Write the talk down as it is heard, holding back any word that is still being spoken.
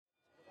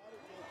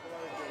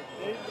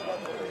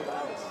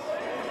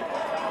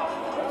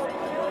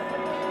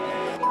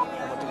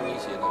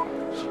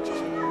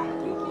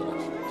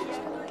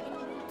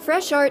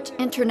Fresh Art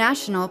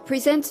International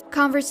presents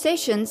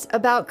conversations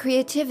about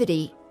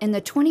creativity in the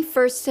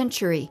 21st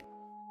century.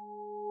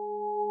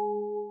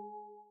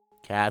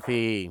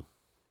 Cathy.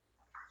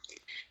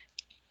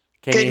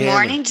 Good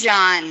morning,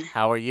 John.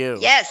 How are you?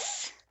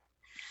 Yes,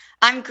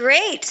 I'm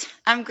great.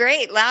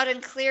 Loud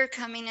and clear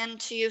coming in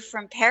to you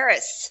from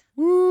Paris.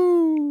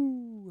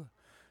 Woo!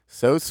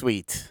 So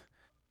sweet.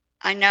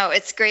 I know,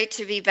 it's great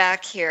to be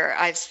back here.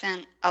 I've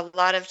spent a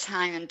lot of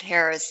time in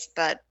Paris,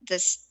 but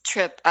this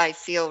trip I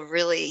feel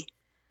really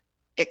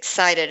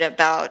excited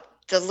about.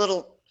 The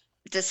little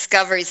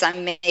discoveries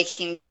I'm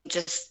making,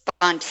 just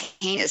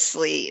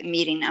spontaneously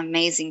meeting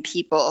amazing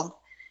people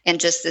in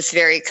just this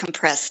very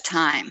compressed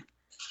time.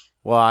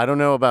 Well, I don't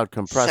know about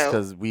compressed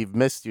because we've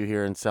missed you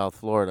here in South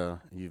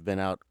Florida. You've been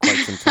out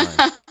quite some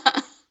time.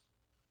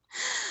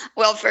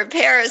 Well, for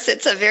Paris,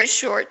 it's a very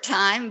short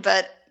time,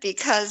 but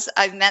because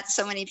I've met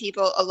so many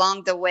people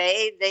along the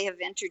way, they have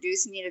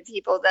introduced me to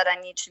people that I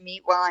need to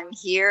meet while I'm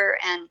here.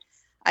 And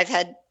I've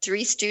had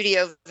 3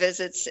 studio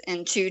visits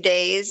in 2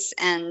 days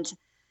and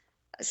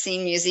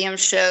seen museum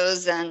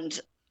shows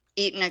and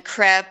eaten a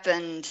crepe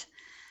and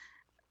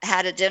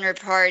had a dinner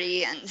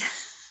party. And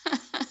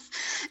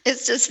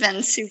it's just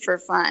been super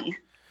fun.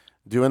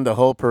 Doing the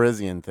whole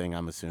Parisian thing,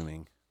 I'm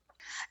assuming.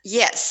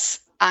 Yes.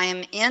 I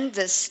am in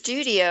the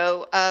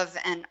studio of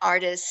an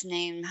artist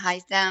named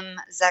Haitham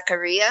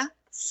Zakaria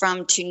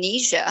from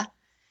Tunisia,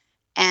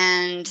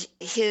 and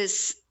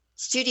his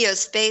studio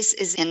space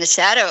is in the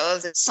shadow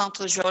of the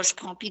Centre Georges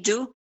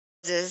Pompidou,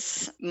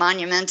 this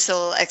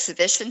monumental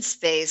exhibition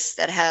space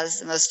that has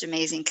the most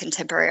amazing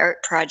contemporary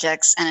art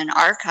projects and an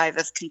archive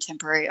of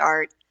contemporary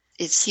art.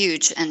 It's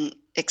huge and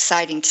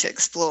exciting to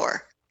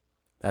explore.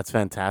 That's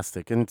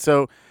fantastic. And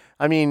so,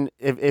 I mean,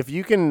 if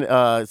you can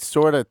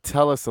sort of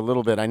tell us a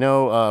little bit, I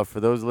know for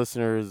those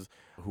listeners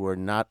who are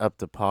not up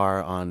to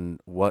par on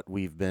what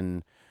we've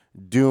been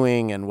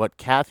doing and what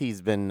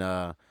Cathy's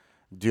been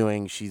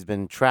doing, she's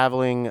been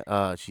traveling.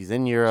 She's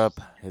in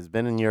Europe, has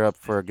been in Europe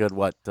for a good,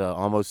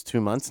 almost 2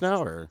 months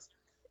now? Or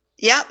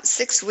Yeah,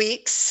 6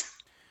 weeks.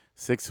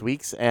 6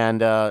 weeks.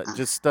 And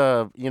just,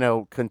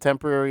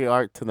 contemporary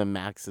art to the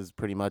max is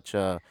pretty much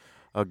a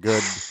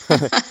good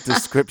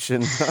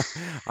description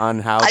on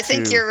how I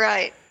think you're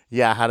right.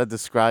 Yeah, how to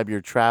describe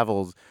your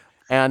travels.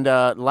 And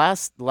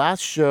last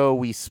show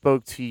we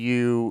spoke to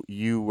you.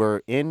 You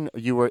were in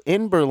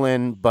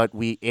Berlin, but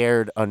we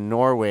aired a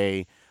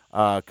Norway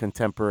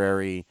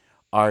contemporary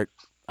art,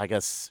 I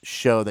guess,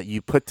 show that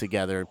you put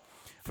together.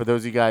 For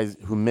those of you guys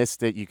who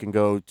missed it, you can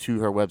go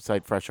to her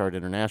website, Fresh Art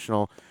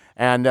International,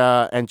 and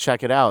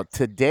check it out.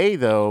 Today,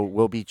 though,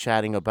 we'll be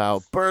chatting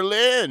about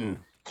Berlin.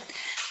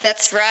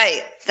 That's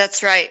right.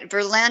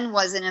 Berlin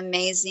was an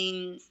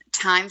amazing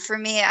time for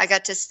me. I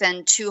got to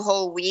spend 2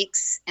 whole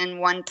weeks in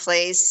one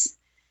place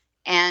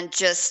and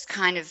just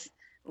kind of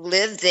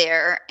live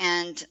there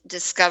and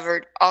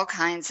discovered all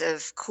kinds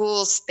of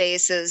cool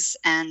spaces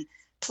and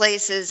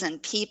places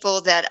and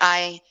people that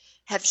I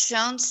have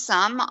shown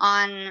some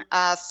on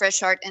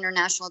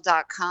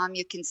freshartinternational.com.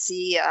 You can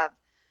see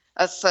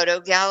a photo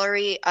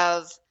gallery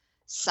of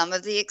some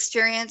of the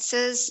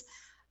experiences,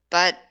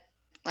 but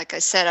like I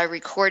said, I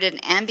recorded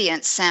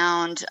ambient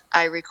sound,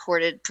 I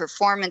recorded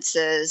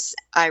performances,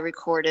 I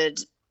recorded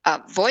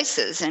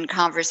voices and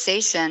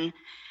conversation.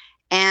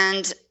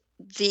 And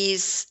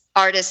these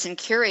artists and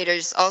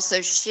curators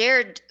also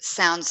shared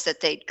sounds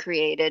that they'd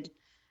created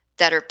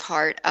that are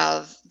part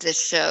of the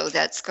show.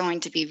 That's going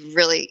to be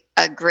really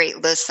a great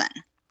listen.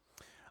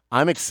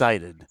 I'm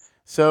excited.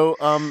 So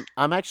I'm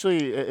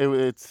actually,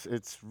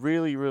 it's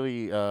really,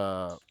 really,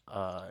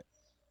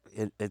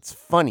 it's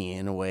funny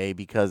in a way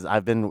because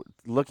I've been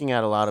looking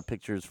at a lot of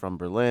pictures from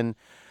Berlin,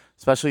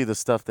 especially the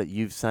stuff that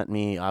you've sent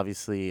me.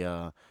 Obviously,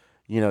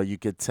 you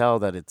could tell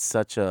that it's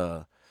such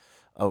a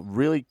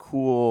really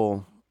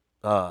cool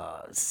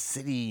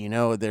city.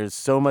 There's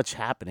so much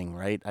happening,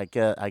 right?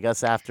 I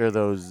guess after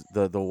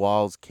the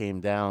walls came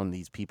down,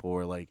 these people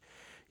were like,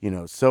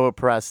 so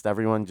oppressed.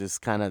 Everyone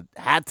just kind of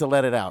had to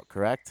let it out,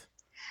 correct?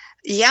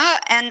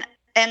 Yeah, and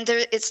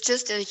it's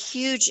just a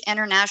huge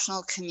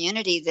international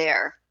community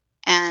there.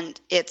 And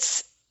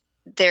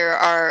there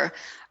are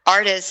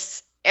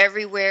artists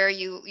everywhere.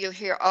 You'll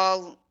hear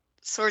all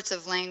sorts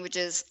of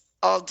languages,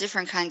 all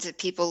different kinds of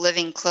people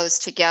living close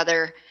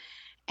together.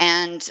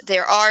 And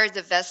there are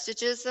the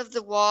vestiges of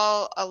the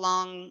wall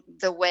along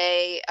the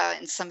way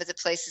in some of the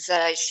places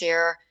that I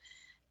share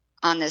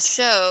on this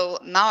show.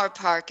 Mauer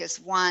Park is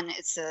one.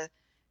 It's a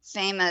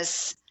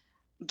famous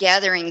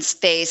gathering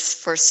space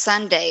for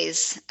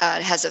Sundays.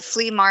 It has a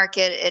flea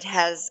market. It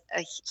has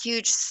a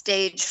huge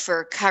stage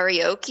for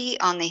karaoke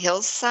on the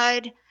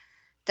hillside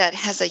that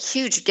has a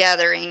huge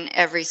gathering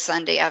every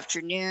Sunday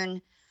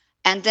afternoon.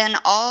 And then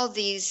all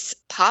these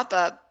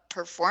pop-up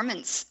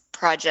performance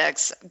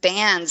projects,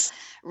 bands,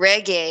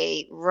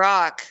 reggae,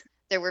 rock.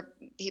 There were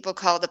people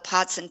called the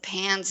Pots and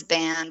Pans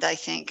Band, I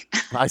think.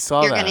 I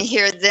saw You're that. going to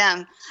hear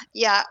them.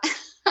 Yeah.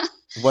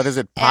 What is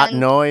it, pot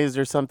noise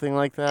or something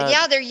like that?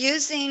 Yeah, they're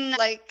using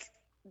like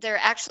they're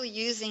actually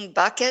using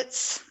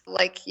buckets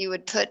like you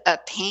would put a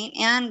paint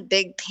in,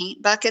 big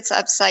paint buckets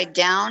upside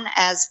down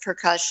as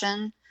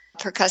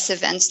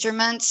percussive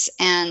instruments.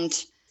 And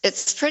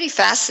it's pretty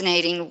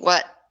fascinating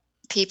what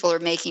people are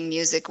making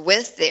music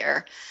with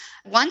there.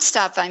 One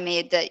stop I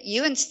made that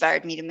you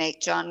inspired me to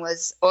make, John,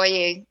 was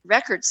Oye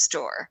Record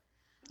Store.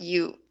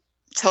 You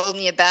told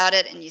me about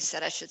it and you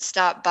said I should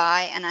stop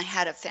by, and I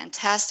had a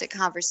fantastic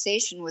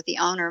conversation with the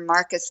owner,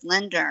 Markus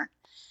Lindner,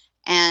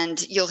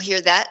 and you'll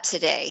hear that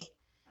today.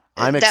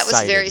 I'm That was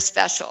excited. very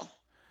special.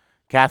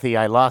 Kathy,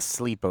 I lost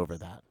sleep over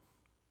that.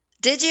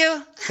 Did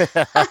you?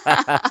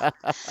 I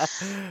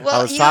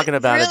Well, was you talking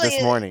about it really,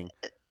 this morning.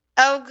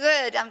 oh,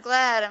 good. I'm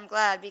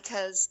glad,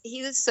 because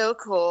he was so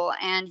cool.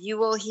 And you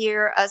will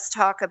hear us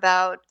talk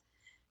about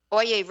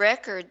Oye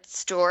Record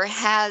Store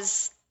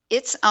has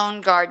its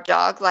own guard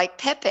dog like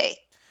Pepe.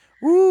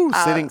 Woo,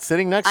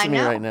 sitting next I to me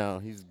know. right now.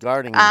 He's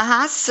guarding me.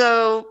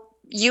 So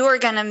you are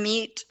going to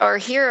meet or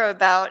hear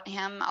about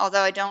him,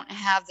 although I don't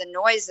have the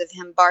noise of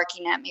him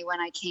barking at me when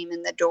I came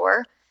in the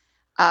door.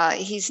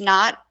 He's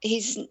not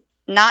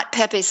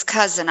Pepe's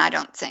cousin, I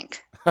don't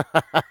think.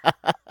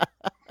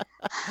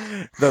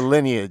 The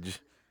lineage.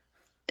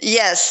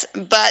 Yes,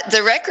 but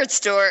the record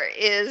store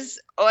is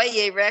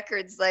Oye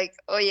Records, like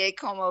Oye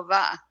Como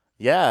Va.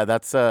 Yeah,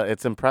 that's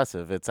it's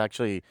impressive. It's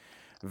actually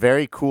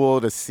very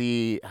cool to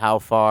see how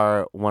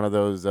far one of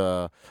those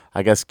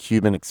I guess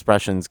Cuban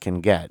expressions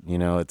can get. You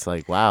know, it's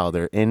like, wow,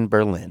 they're in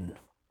Berlin.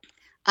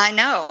 I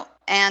know.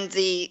 And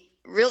the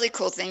really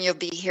cool thing you'll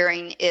be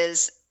hearing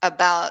is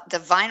about the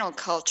vinyl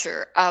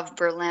culture of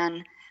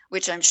Berlin,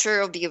 which I'm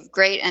sure will be of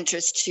great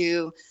interest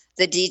to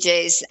the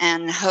DJs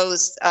and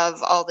hosts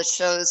of all the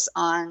shows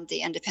on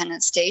the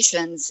independent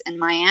stations in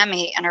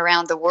Miami and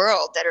around the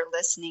world that are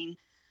listening,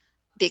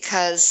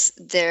 because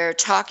they're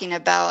talking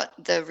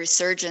about the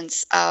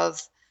resurgence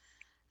of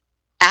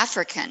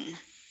African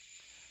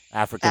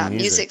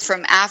music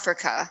from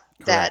Africa.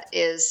 Correct. That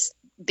is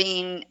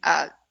being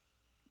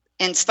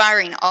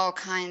inspiring all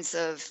kinds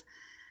of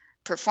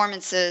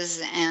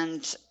performances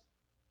and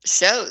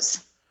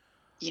shows,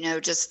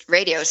 just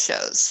radio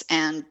shows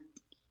and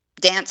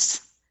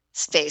dance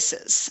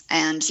spaces.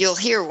 And you'll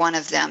hear one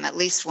of them, at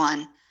least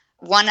one.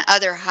 One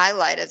other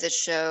highlight of the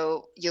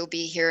show, you'll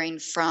be hearing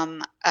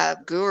from a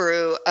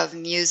guru of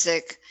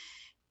music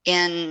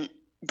in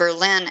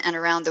Berlin and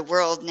around the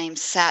world named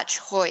Satch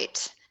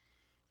Hoyt.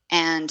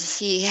 And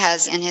he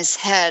has in his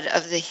head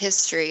of the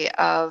history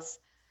of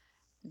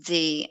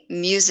the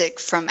music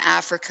from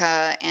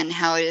Africa and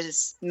how it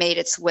has made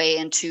its way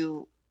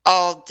into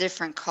all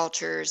different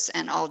cultures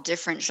and all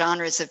different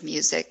genres of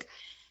music.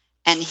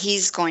 And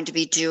he's going to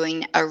be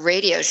doing a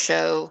radio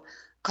show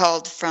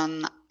called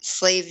From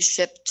Slave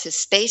Ship to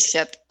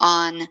Spaceship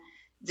on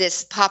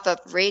this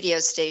pop-up radio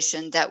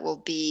station that will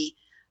be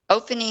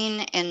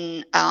opening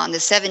on the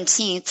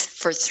 17th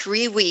for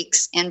 3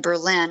 weeks in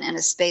Berlin in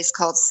a space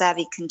called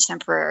Savvy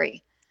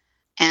Contemporary.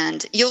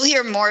 And you'll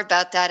hear more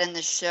about that in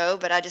the show,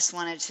 but I just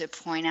wanted to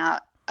point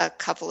out a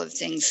couple of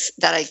things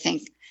that I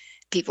think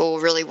people will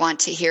really want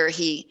to hear.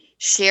 He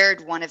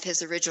shared one of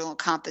his original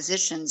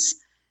compositions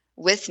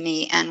with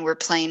me, and we're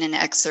playing an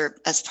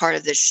excerpt as part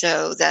of the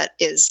show that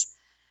is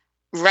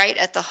right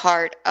at the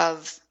heart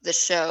of the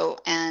show,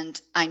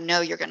 and I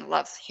know you're going to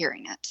love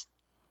hearing it.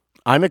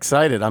 I'm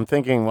excited. I'm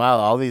thinking, wow,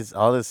 all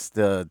this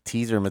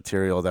teaser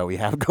material that we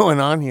have going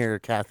on here,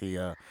 Kathy,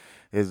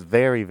 is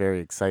very, very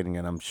exciting,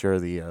 and I'm sure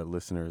the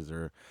listeners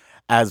are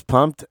as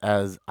pumped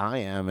as I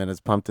am and as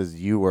pumped as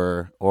you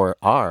were or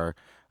are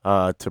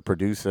to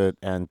produce it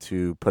and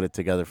to put it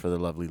together for the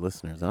lovely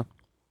listeners, huh?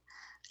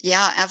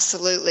 Yeah,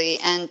 absolutely.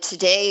 And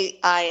today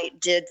I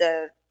did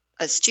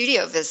a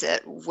studio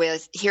visit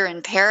here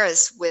in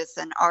Paris with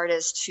an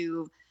artist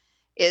who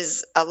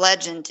is a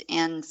legend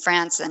in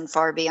France and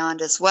far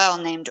beyond as well,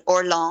 named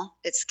Orlan.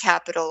 It's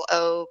capital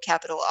O,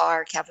 capital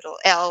R, capital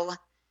L,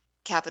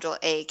 capital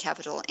A,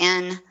 capital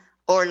N,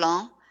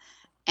 Orlan.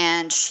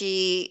 And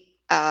she,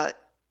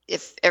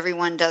 if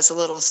everyone does a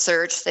little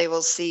search, they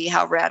will see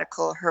how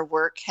radical her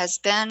work has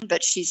been.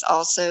 But she's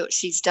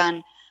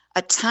done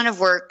a ton of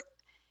work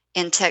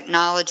in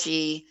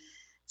technology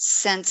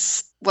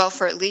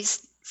for at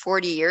least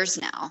 40 years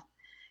now.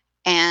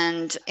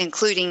 And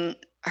including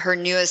her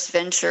newest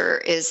venture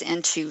is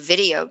into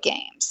video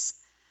games.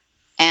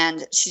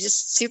 And she's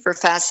just super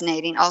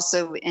fascinating.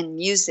 Also in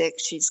music,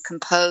 she's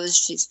composed,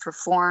 she's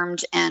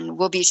performed, and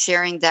we'll be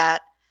sharing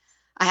that.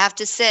 I have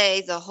to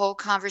say, the whole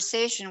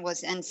conversation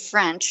was in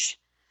French,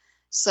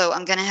 so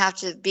I'm going to have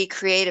to be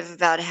creative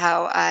about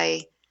how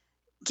I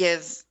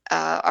give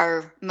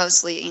our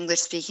mostly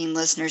English-speaking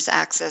listeners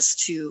access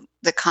to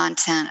the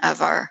content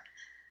of our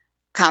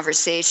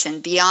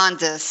conversation beyond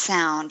the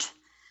sound.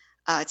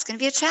 It's going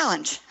to be a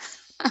challenge.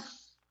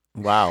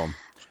 Wow.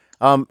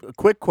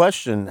 Quick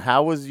question: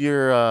 how was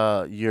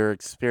your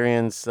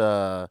experience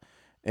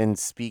in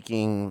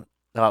speaking?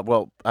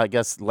 I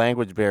guess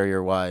language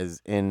barrier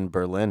wise in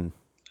Berlin.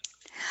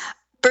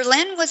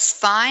 Berlin was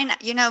fine.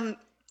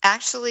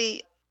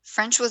 Actually,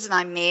 French was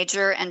my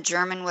major and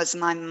German was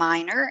my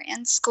minor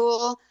in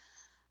school.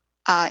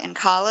 in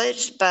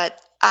college,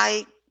 but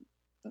I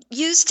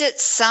used it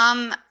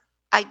some.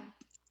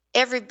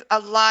 A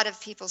lot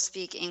of people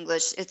speak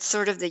English. It's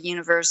sort of the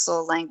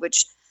universal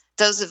language.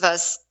 Those of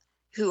us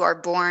who are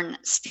born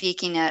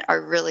speaking it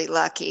are really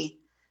lucky,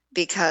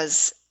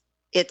 because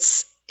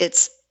it's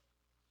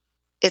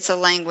a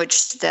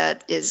language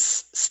that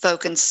is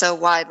spoken so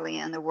widely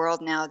in the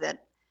world now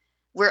that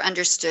we're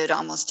understood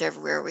almost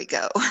everywhere we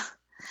go.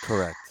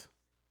 Correct.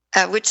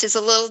 Which is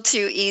a little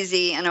too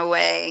easy in a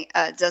way.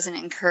 Doesn't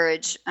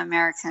encourage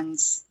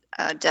Americans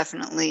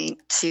definitely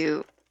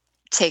to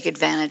take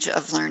advantage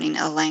of learning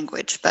a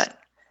language. But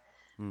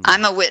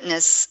I'm a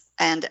witness,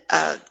 and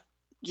I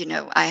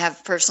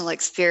have personal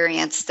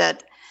experience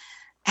that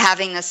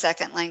having a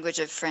second language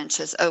of French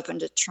has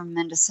opened a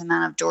tremendous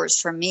amount of doors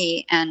for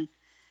me, and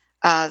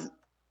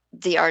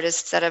the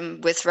artists that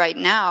I'm with right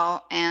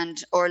now,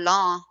 and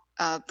Orlan,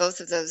 both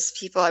of those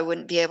people, I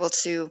wouldn't be able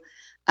to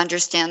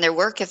understand their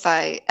work if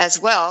I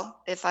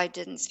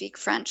didn't speak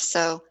French.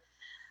 So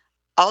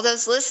all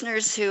those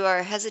listeners who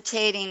are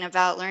hesitating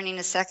about learning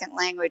a second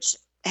language,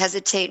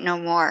 hesitate no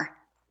more.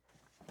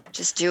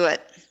 Just do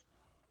it.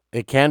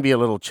 It can be a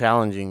little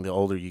challenging the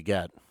older you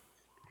get.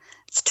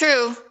 It's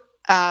true.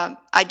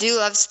 I do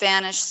love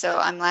Spanish, so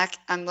I'm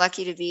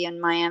lucky to be in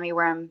Miami,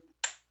 where I'm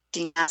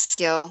doing that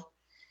skill.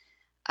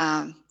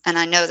 And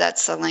I know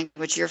that's a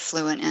language you're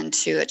fluent in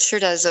too. It sure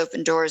does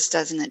open doors,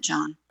 doesn't it,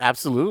 John?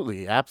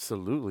 Absolutely.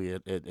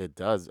 It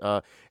does.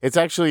 It's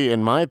actually,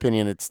 in my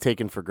opinion, it's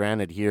taken for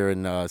granted here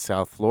in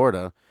South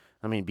Florida.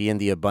 I mean, being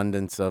the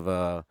abundance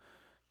of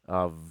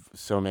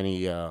so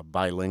many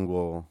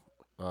bilingual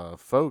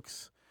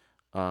folks.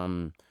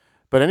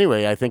 But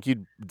anyway, I think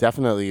you'd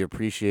definitely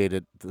appreciate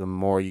it the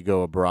more you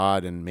go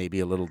abroad and maybe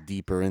a little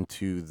deeper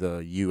into the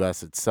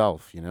U.S.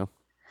 itself, you know?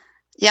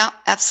 Yeah,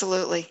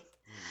 absolutely.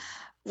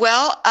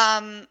 Well,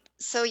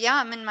 so yeah,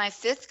 I'm in my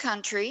 5th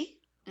country,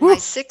 in my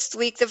 6th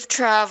week of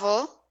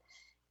travel,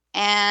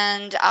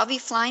 and I'll be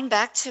flying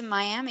back to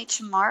Miami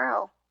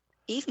tomorrow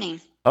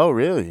evening. Oh,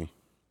 really?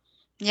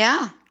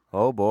 Yeah.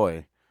 Oh,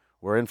 boy.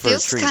 We're in for a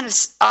treat. Feels kind of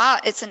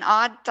odd. It's an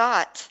odd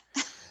thought.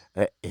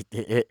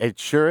 It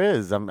sure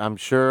is. I'm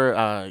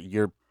sure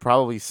you're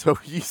probably so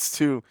used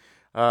to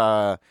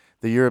the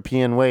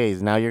European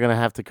ways. Now you're going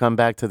to have to come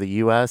back to the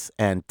U.S.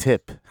 and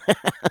tip.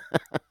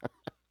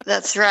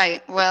 That's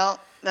right. Well,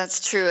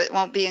 that's true. It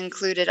won't be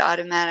included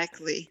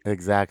automatically.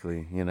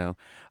 Exactly,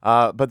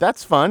 but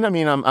that's fun. I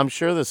mean, I'm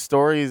sure the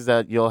stories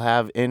that you'll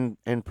have in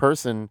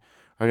person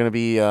are going to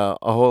be a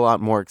whole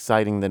lot more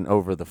exciting than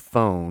over the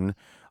phone.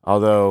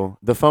 Although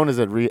the phone is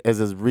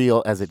as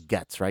real as it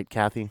gets, right,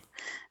 Cathy?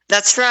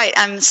 That's right.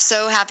 I'm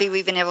so happy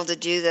we've been able to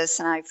do this,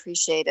 and I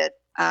appreciate it.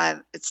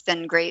 It's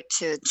been great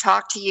to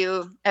talk to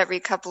you every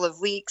couple of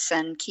weeks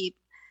and keep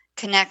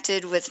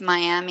connected with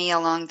Miami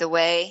along the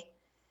way.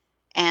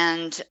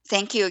 And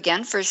thank you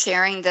again for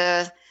sharing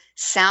the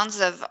sounds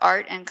of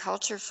art and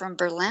culture from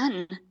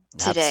Berlin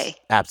today.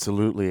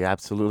 Absolutely.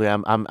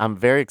 I'm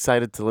very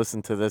excited to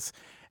listen to this,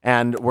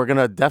 and we're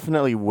gonna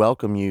definitely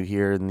welcome you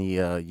here in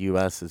the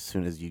U.S. as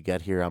soon as you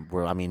get here.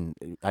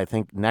 I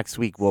think next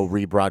week we'll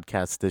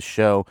rebroadcast this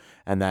show,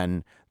 and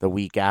then the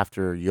week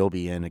after you'll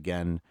be in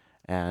again,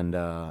 and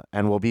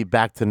we'll be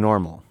back to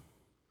normal.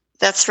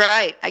 That's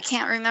right. I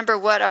can't remember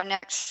what our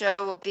next show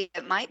will be.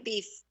 It might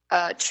be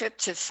a trip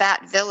to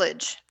Fat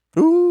Village.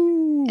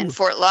 Ooh. In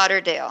Fort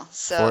Lauderdale.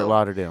 Fort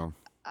Lauderdale.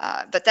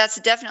 But that's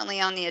definitely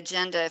on the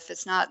agenda. If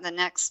it's not the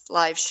next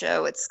live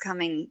show, it's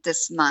coming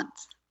this month.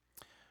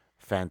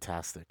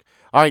 Fantastic.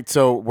 All right,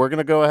 so we're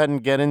gonna go ahead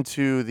and get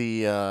into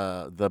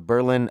the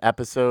Berlin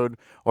episode,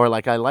 or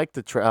like I like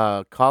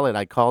to call it.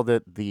 I called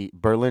it the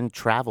Berlin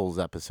Travels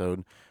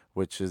episode,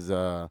 which is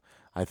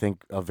I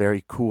think a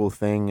very cool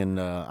thing, and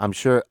I'm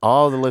sure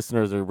all the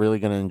listeners are really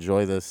going to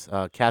enjoy this.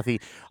 Cathy,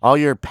 all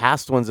your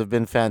past ones have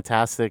been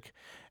fantastic,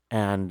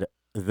 and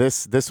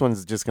this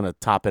one's just going to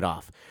top it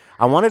off.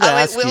 I wanted to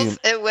ask you.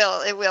 It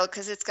will,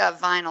 because it's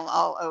got vinyl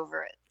all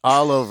over it.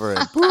 All over it.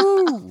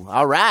 Woo!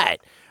 All right.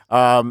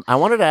 I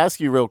wanted to ask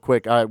you real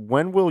quick.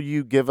 When will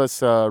you give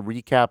us a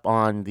recap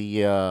on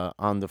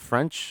the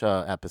French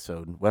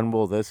episode? When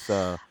will this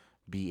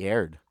be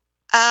aired?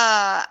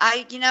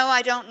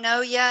 I don't know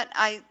yet.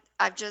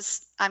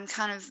 I'm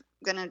kind of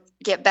gonna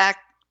get back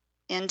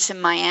into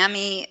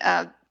Miami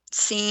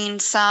scene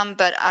some,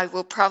 but I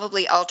will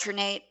probably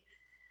alternate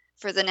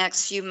for the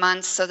next few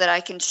months so that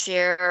I can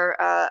share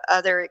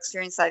other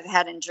experience I've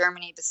had in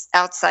Germany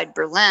outside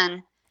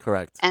Berlin.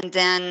 Correct. And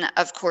then,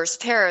 of course,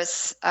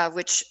 Paris,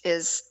 which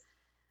is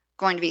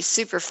going to be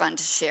super fun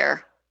to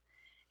share.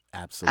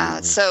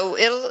 Absolutely. So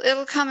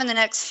it'll come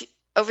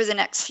over the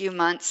next few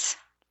months.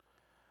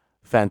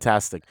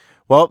 Fantastic.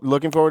 Well,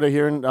 looking forward to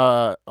hearing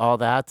all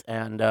that,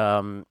 and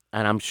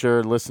I'm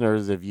sure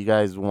listeners, if you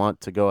guys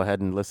want to go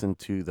ahead and listen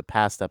to the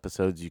past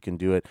episodes, you can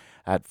do it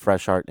at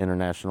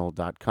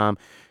freshartinternational.com.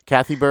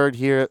 Cathy Byrd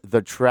here,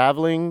 the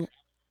traveling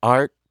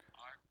art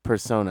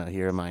persona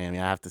here in Miami.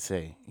 I have to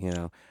say,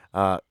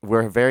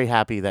 we're very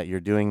happy that you're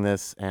doing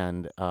this,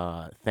 and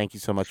thank you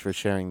so much for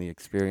sharing the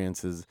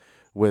experiences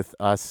with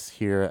us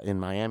here in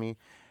Miami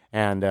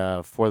and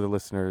for the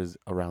listeners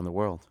around the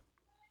world.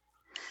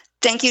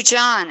 Thank you,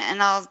 John,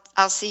 and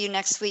I'll see you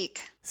next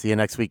week. See you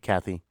next week,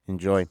 Cathy.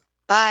 Enjoy.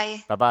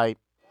 Bye. Bye-bye.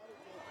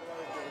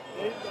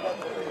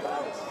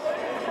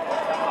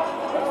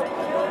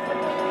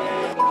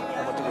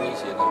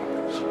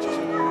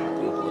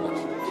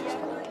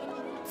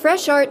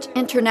 Fresh Art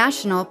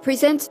International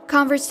presents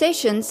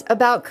conversations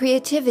about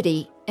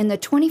creativity in the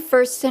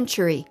 21st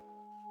century.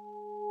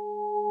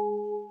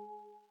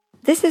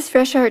 This is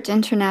Fresh Art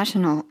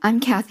International. I'm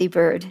Cathy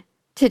Byrd.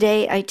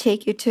 Today, I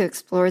take you to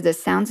explore the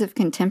sounds of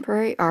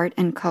contemporary art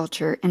and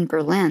culture in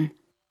Berlin.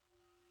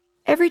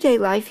 Everyday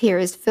life here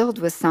is filled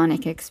with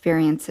sonic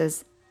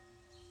experiences.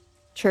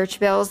 Church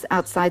bells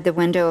outside the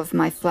window of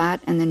my flat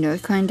in the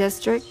Neukölln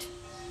district.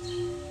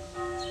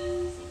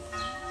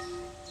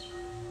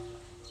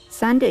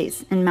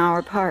 Sundays in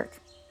Mauer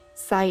Park,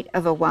 site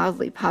of a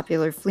wildly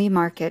popular flea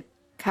market,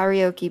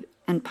 karaoke,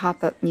 and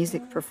pop-up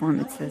music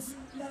performances.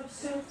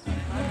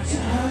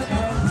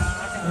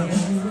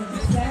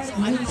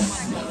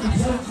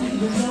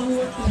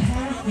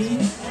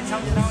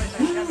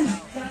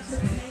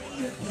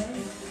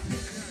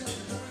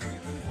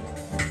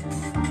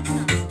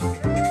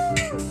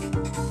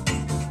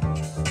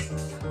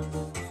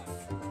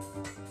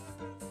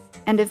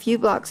 And a few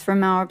blocks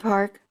from Mauer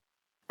Park,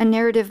 a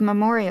narrative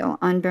memorial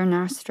on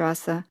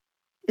Bernardstrasse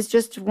is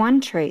just one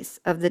trace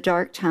of the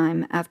dark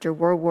time after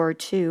World War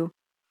II,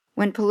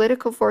 when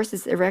political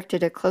forces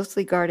erected a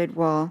closely guarded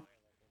wall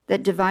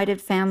that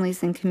divided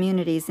families and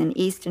communities in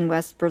East and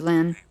West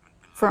Berlin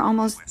for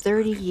almost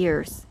 30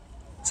 years.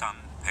 Some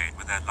paid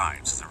with their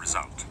lives as a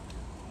result.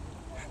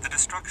 The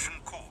destruction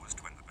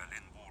caused when the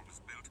Berlin Wall was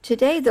built.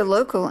 Today, the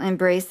local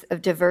embrace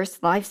of diverse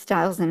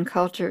lifestyles and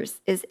cultures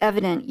is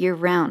evident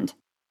year-round,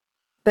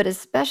 but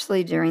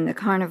especially during the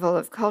Carnival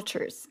of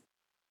Cultures.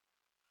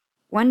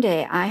 One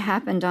day, I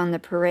happened on the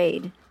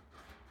parade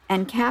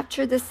and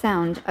captured the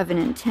sound of an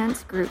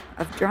intense group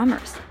of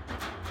drummers.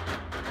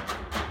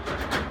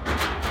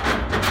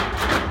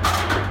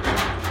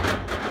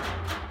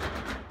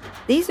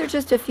 These are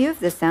just a few of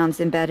the sounds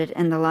embedded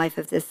in the life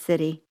of this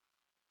city.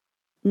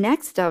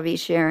 Next, I'll be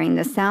sharing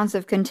the sounds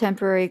of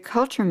contemporary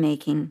culture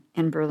making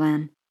in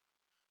Berlin.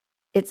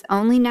 It's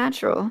only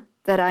natural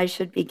that I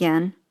should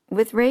begin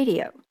with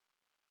radio.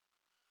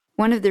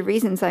 One of the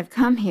reasons I've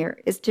come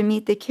here is to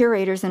meet the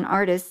curators and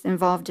artists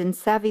involved in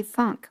Savvy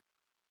Funk,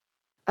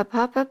 a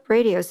pop-up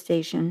radio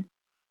station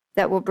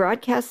that will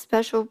broadcast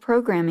special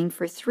programming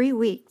for 3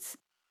 weeks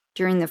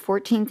during the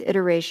 14th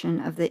iteration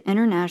of the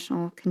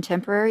International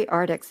Contemporary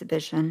Art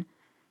Exhibition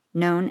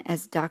known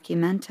as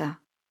Documenta.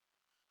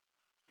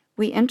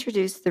 We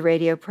introduced the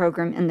radio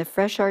program in the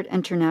Fresh Art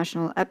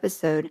International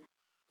episode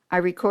I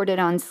recorded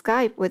on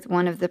Skype with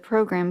one of the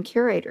program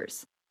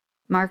curators,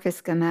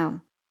 Marcus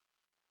Gammel.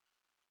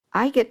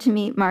 I get to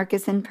meet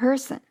Marcus in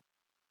person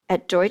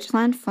at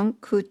Deutschlandfunk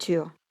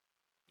Kultur,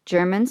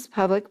 German's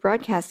public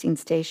broadcasting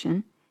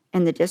station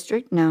in the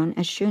district known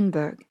as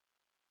Schönberg.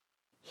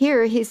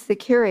 Here he's the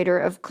curator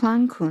of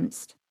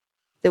Klangkunst,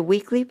 the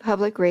weekly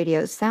public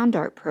radio sound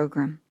art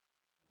program.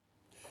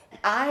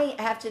 I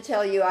have to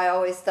tell you, I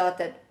always thought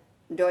that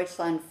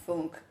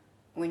Deutschlandfunk,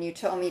 when you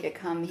told me to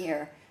come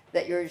here,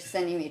 that you're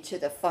sending me to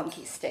the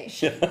funky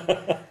station.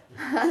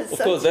 Of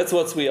course, that's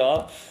what we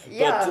are.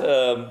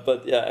 Yeah.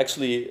 But yeah,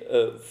 actually,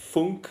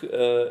 Funk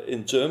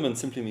in German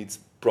simply means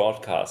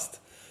broadcast.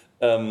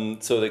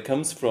 So that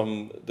comes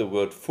from the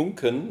word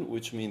funken,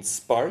 which means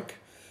spark.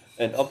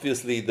 And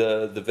obviously,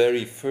 the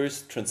very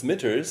first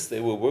transmitters, they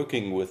were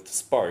working with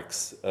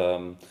sparks.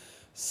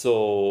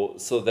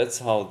 So that's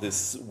how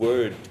this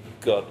word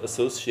got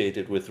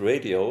associated with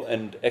radio.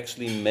 And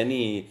actually,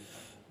 many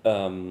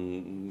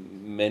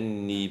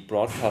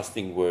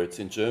broadcasting words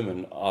in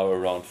German are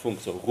around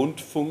Funk. So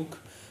Rundfunk,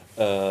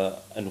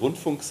 and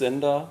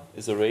Rundfunksender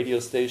is a radio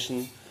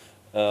station.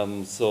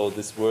 So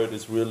this word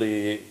is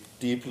really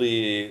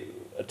deeply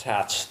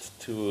attached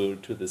to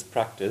this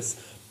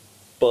practice.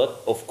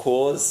 But of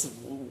course,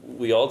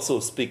 we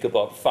also speak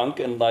about funk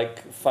and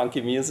like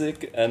funky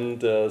music, and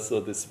so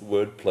this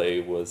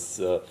wordplay was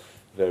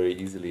very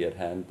easily at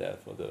hand there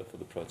for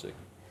the project.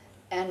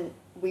 And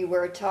we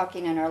were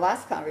talking in our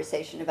last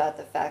conversation about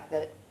the fact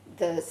that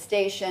the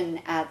station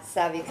at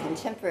Savvy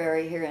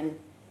Contemporary here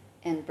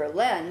in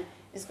Berlin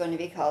is going to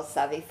be called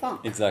Savvy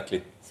Funk.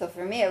 Exactly. So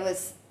for me, it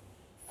was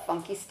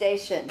funky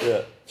station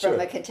sure. from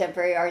a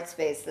contemporary art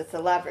space that's a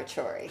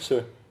laboratory.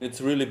 Sure.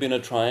 It's really been a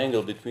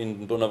triangle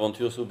between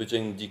Bonaventure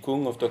Soubijeng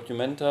Dikung of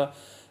Documenta,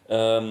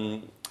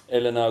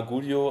 Elena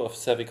Agudio of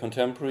Savvy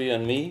Contemporary,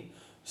 and me.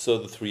 So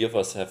the three of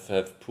us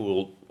have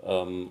pulled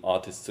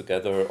artists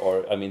together,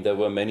 or I mean, there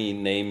were many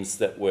names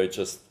that were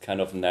just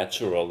kind of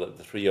natural that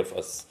the three of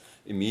us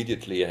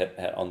immediately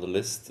had on the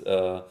list,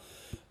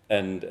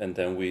 and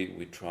then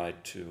we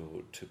tried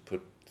to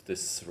put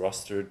this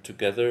roster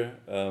together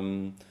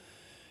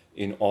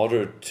in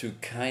order to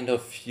kind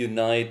of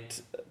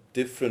unite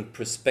different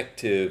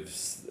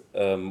perspectives.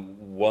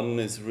 One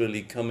is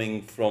really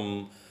coming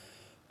from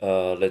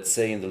let's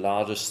say in the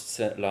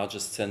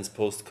largest sense,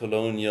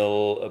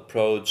 post-colonial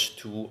approach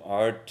to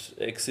art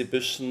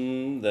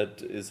exhibition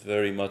that is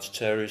very much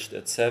cherished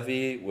at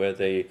Savvy, where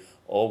they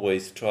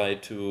always try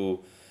to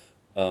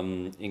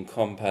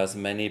encompass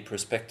many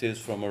perspectives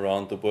from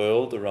around the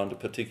world around a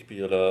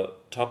particular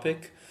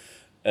topic.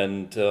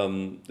 And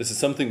this is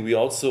something we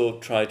also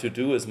try to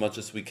do as much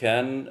as we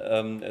can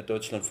at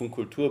Deutschlandfunk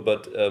Kultur,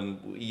 but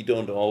we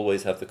don't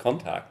always have the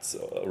contacts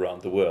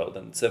around the world,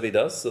 and Savvy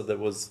does, so there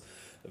was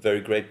a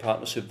very great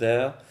partnership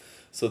there.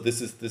 So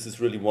this is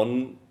really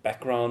one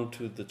background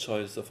to the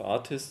choice of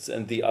artists,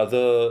 and the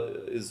other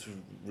is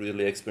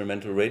really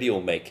experimental radio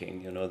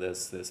making. You know,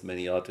 there's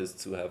many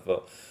artists who have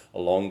a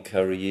long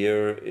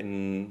career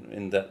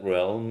in that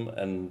realm,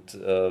 and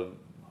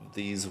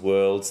these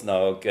worlds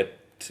now get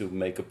to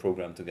make a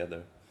program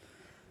together.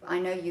 I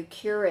know you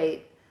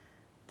curate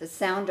the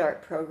sound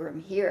art program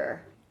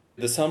here.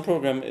 The sound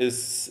program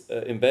is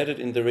embedded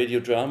in the radio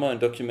drama and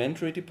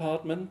documentary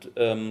department,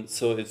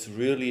 so it's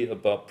really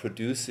about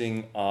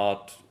producing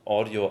art,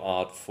 audio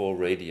art for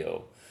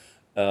radio.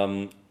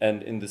 And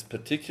in this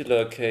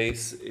particular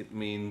case, it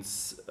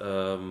means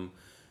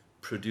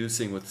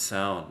producing with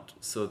sound.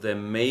 So there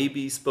may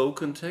be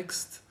spoken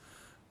text,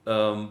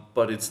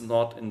 but it's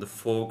not in the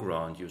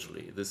foreground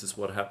usually. This is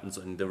what happens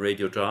in the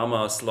radio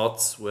drama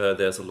slots, where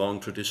there's a long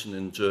tradition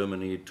in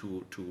Germany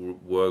to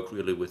work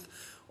really with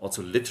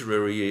also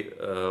literary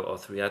or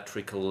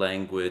theatrical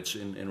language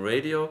in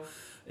radio.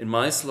 In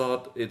my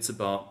slot, it's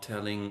about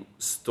telling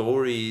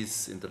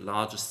stories in the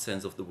largest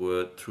sense of the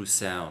word through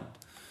sound.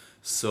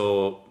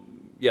 So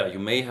yeah, you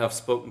may have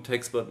spoken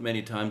text, but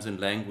many times in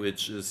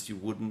languages you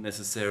wouldn't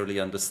necessarily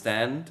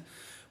understand.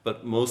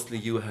 But mostly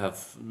you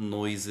have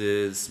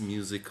noises,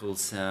 musical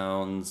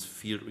sounds,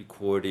 field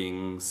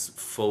recordings,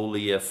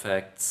 Foley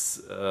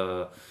effects,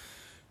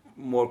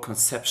 more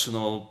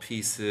conceptual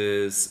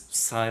pieces,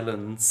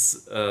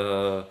 silence.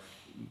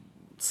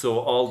 So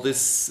all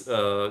this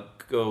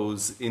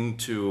goes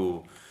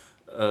into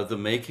the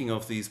making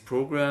of these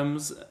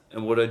programs.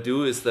 And what I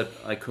do is that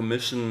I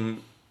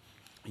commission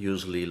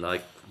usually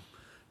like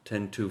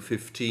 10 to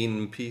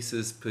 15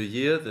 pieces per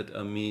year that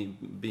are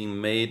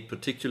being made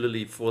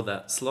particularly for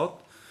that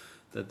slot,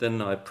 that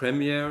then I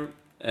premiere.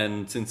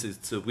 And since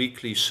it's a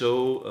weekly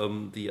show,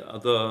 the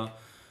other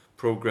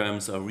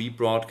programs are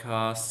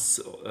rebroadcasts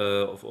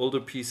of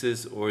older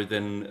pieces, or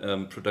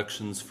then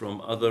productions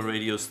from other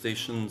radio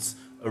stations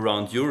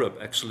around Europe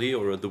actually,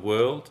 or the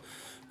world,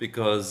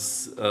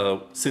 because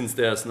since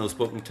there's no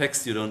spoken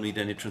text, you don't need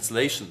any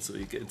translation, so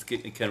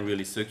it can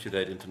really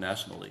circulate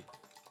internationally.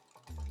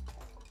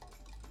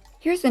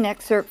 Here's an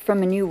excerpt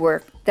from a new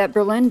work that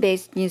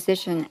Berlin-based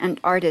musician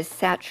and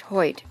artist Satch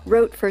Hoyt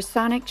wrote for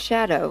Sonic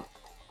Shadow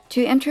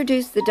to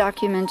introduce the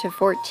Documenta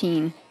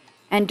 14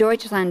 and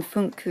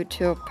Deutschlandfunk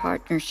Kultur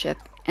partnership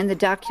in the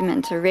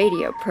Documenta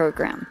radio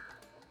program.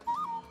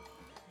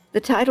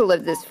 The title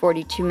of this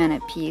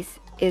 42-minute piece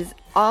is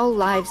All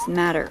Lives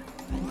Matter,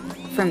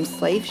 From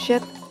Slave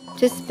Ship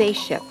to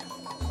Spaceship.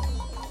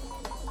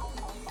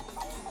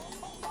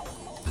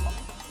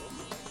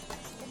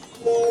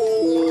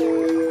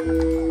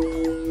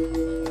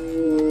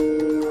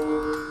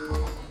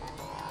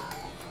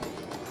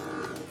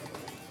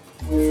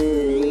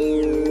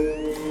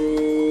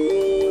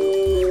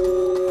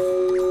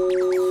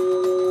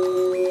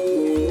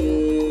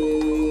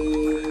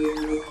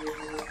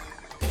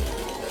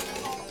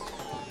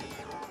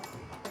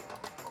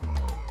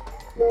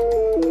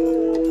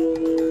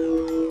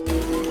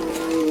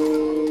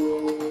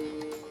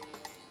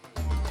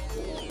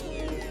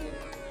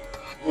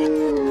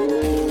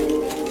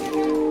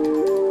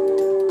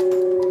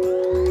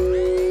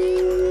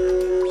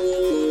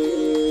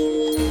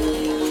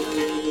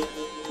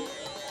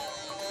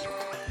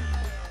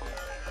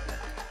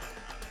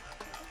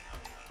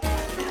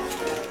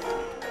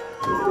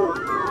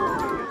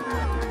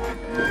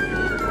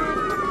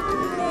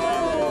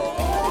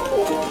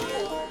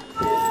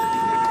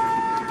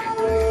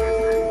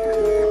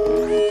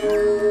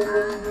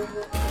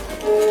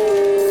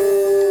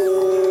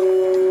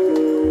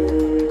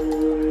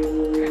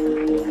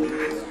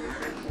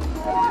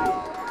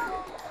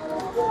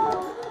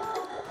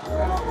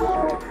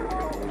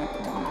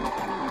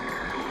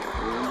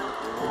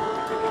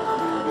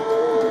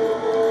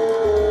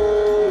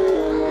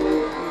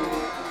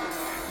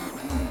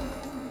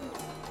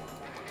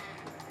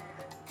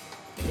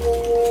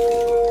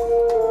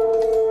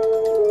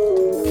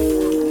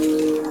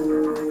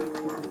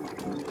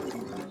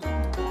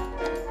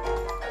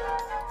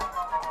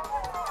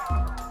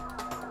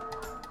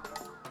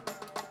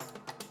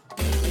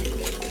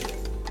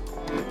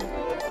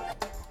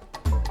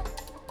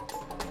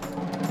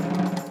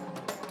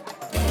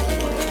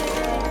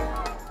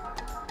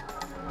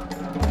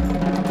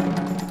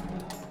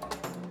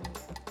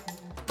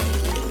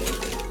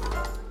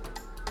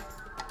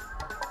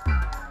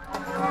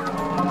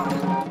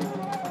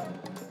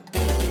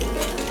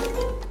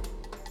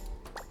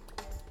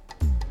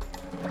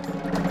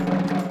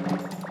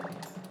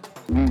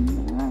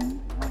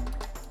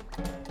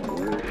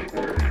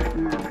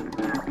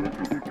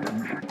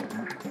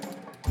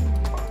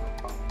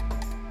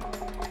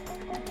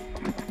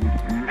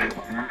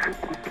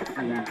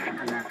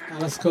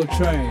 Glasgow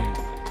Train.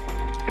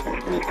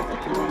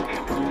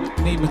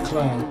 Nee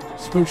McLeod.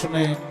 Spiritual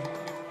name,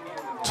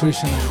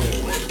 Trisha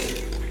Nagel.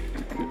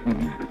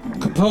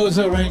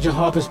 Composer, arranger,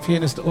 harpist,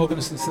 pianist,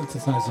 organist, and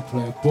synthesizer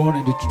player, born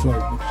in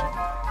Detroit,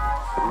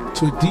 Michigan.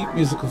 To a deep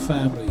musical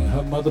family,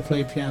 her mother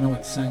played piano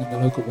and sang in the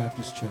local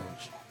Baptist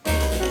church.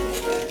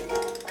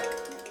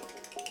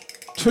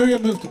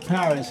 Turia moved to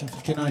Paris in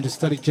 '59 to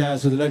study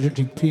jazz with the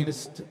legendary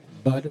pianist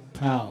Bud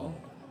Powell.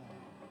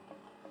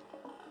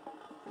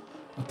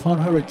 Upon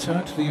her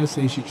return to the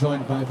USA, she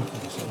joined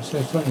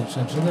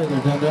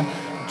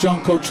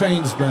John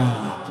Coltrane's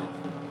band.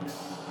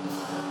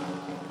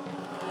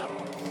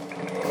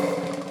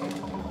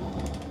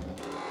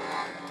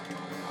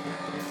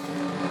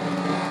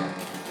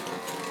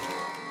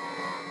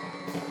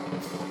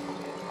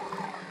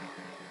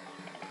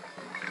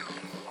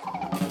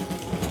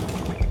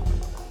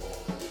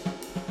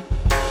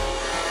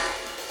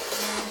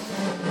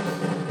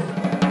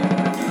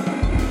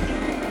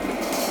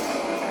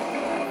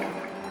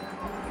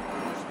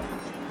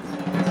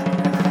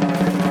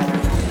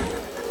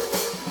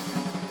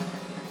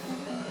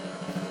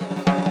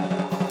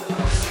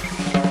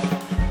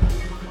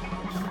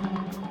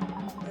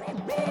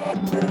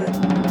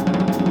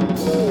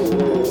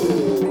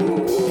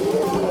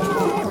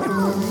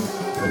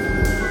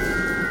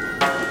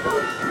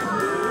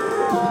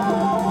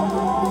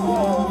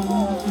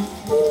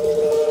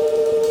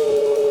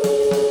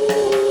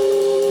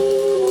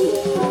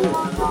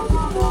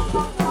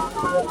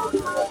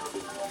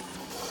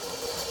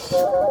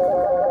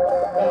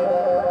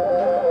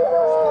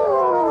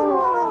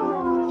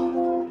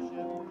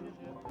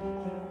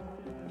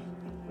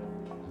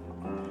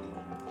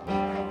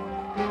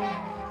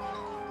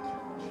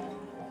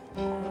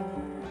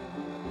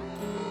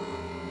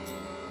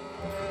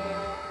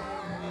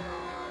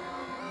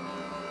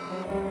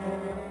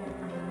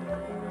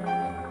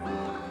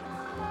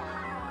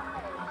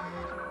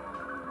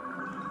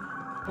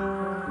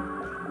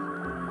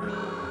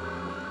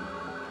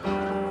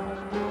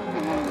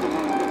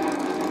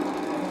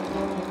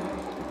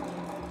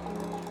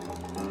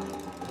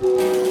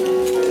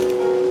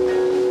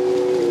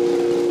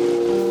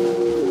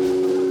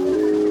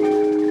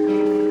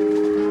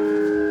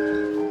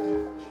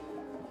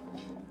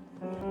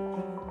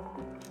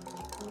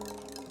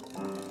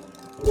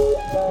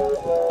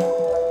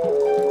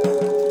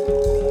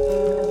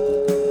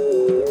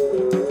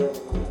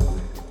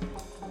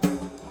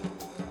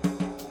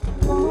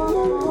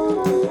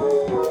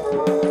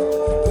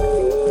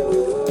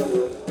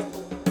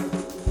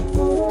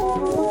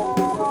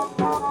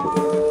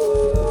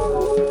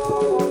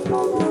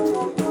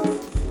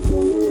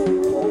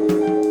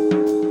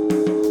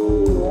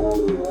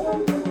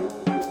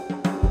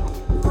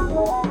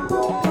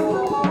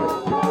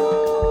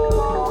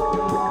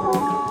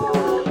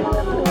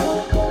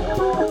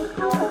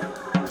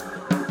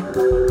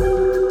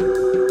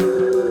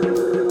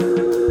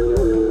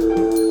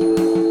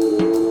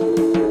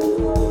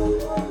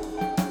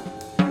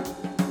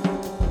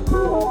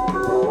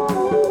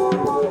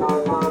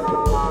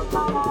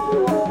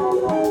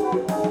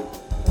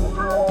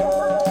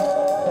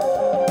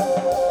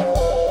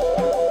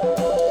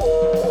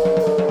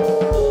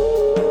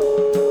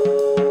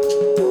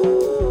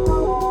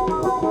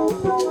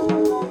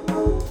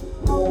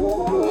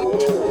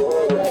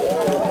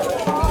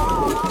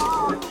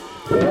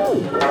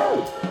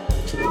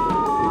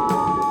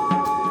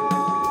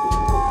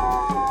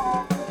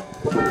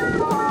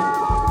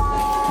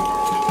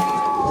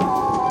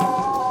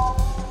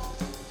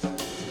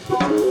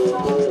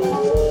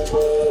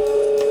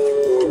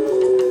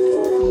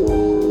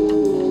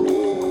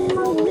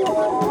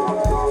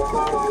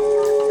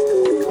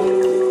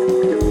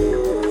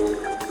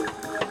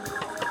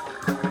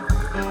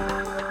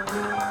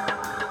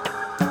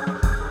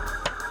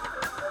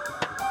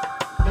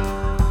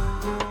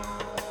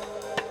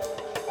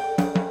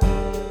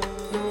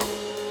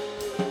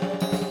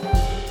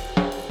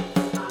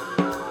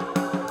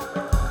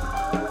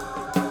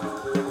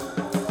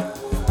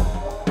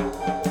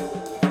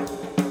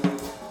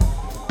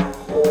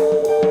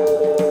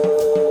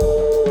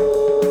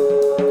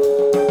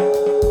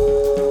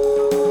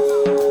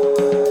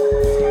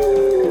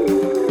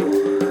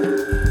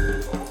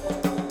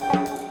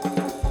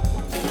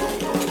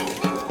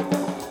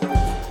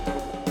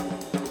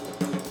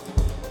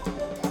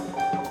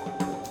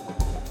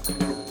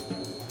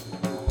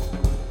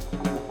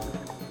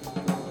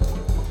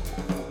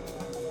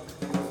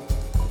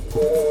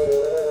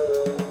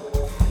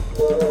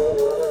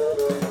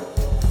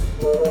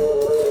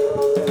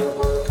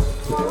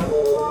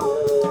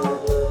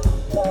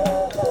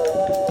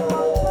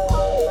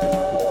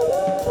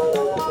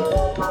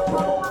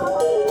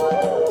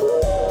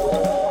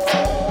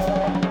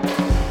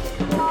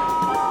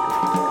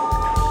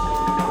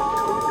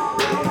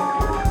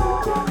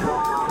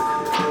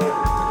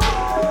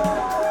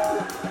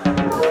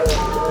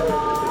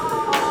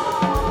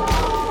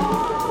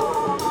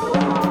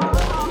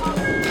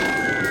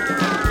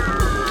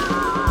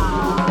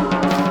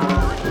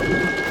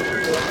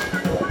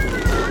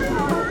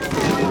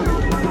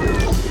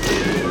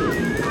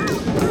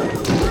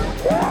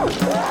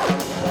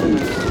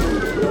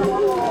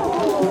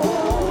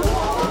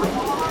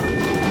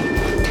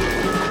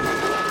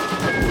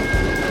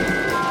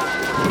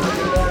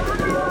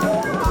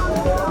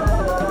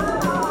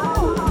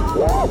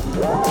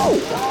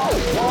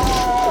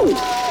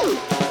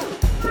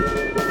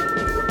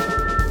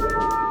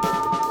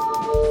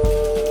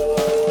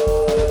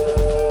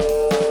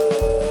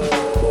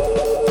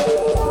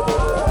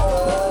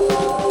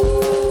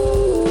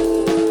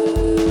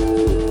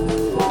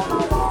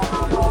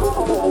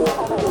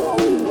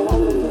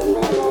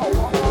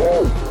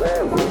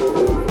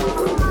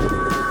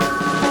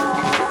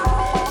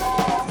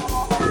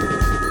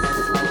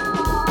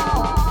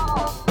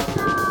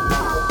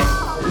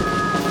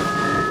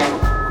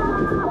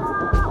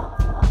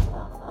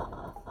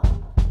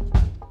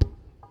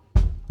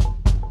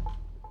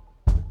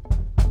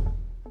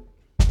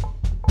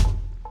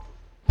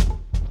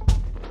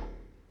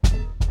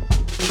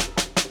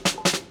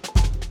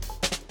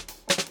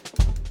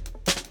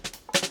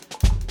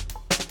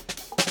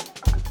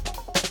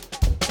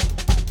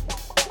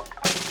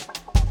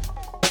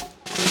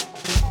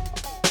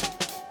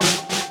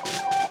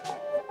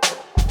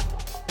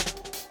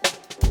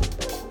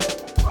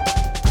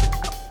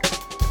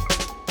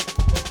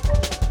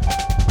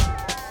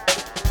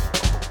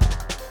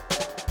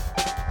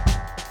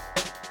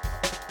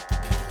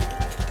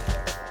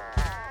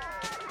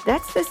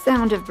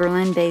 sound of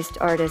Berlin-based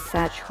artist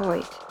Satch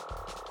Hoyt,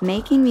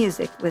 making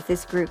music with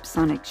his group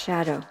Sonic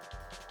Shadow.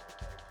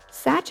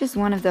 Satch is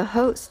one of the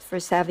hosts for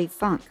Savvy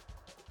Funk,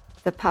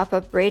 the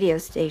pop-up radio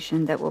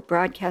station that will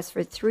broadcast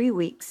for 3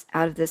 weeks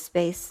out of the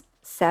space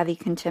Savvy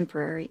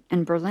Contemporary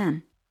in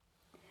Berlin.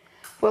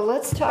 Well,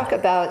 let's talk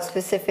about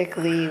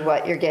specifically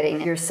what you're getting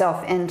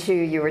yourself into.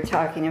 You were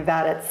talking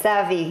about at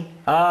Savvy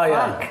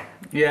Funk.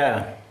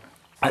 Yeah.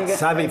 At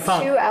Savvy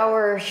Funk.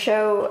 2-hour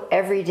show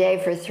every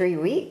day for 3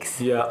 weeks.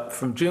 Yeah,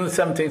 from June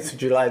 17th to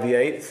July the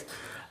 8th,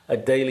 a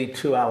daily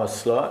 2-hour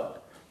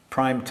slot,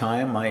 prime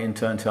time. My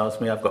intern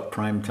tells me I've got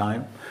prime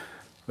time,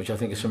 which I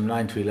think is from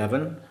 9 to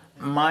 11.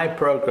 My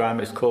program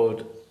is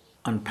called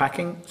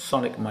Unpacking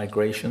Sonic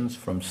Migrations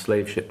from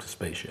Slave Ship to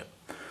Spaceship.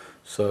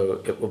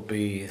 So it will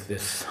be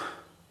this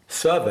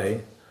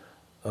survey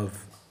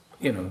of,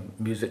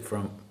 musics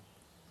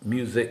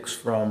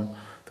from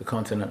the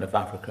continent of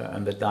Africa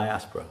and the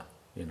diaspora,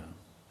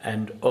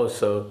 and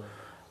also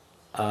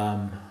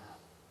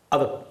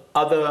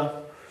other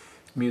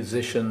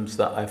musicians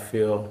that I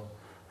feel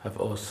have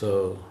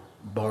also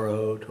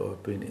borrowed or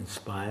been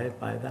inspired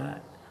by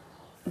that.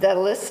 The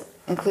list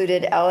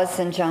included Alice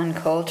and John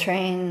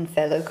Coltrane,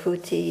 Fela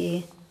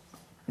Kuti,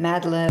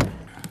 Madlib,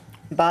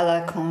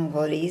 Bala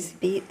Congolese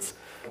beats.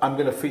 I'm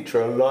going to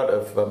feature a lot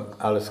of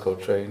Alice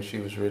Coltrane. She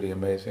was really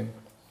amazing.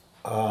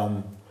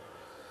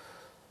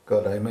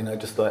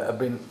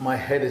 My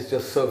head is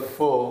just so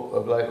full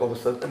of all of a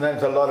sudden, and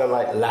there's a lot of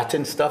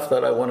Latin stuff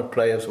that I want to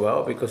play as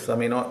well, because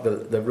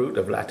the root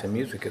of Latin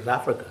music is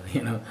Africa,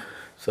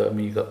 So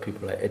you've got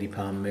people like Eddie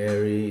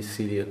Palmieri,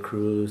 Celia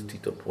Cruz,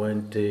 Tito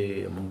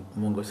Puente,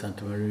 Mungo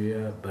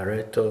Santamaria,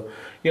 Barreto.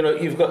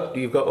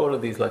 You've got all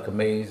of these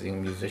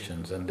amazing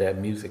musicians, and their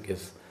music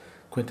is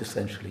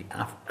quintessentially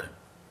African.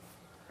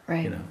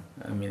 Right.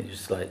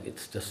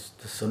 It's just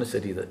the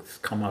sonicity that's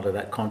come out of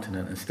that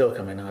continent and still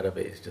coming out of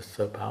it is just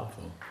so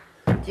powerful.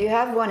 Do you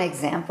have one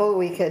example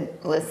we could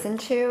listen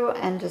to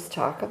and just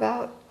talk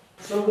about?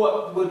 So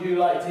what would you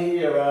like to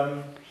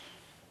hear?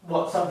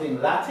 Something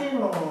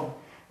Latin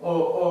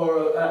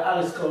or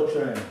Alice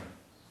Coltrane?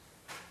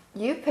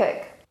 You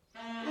pick.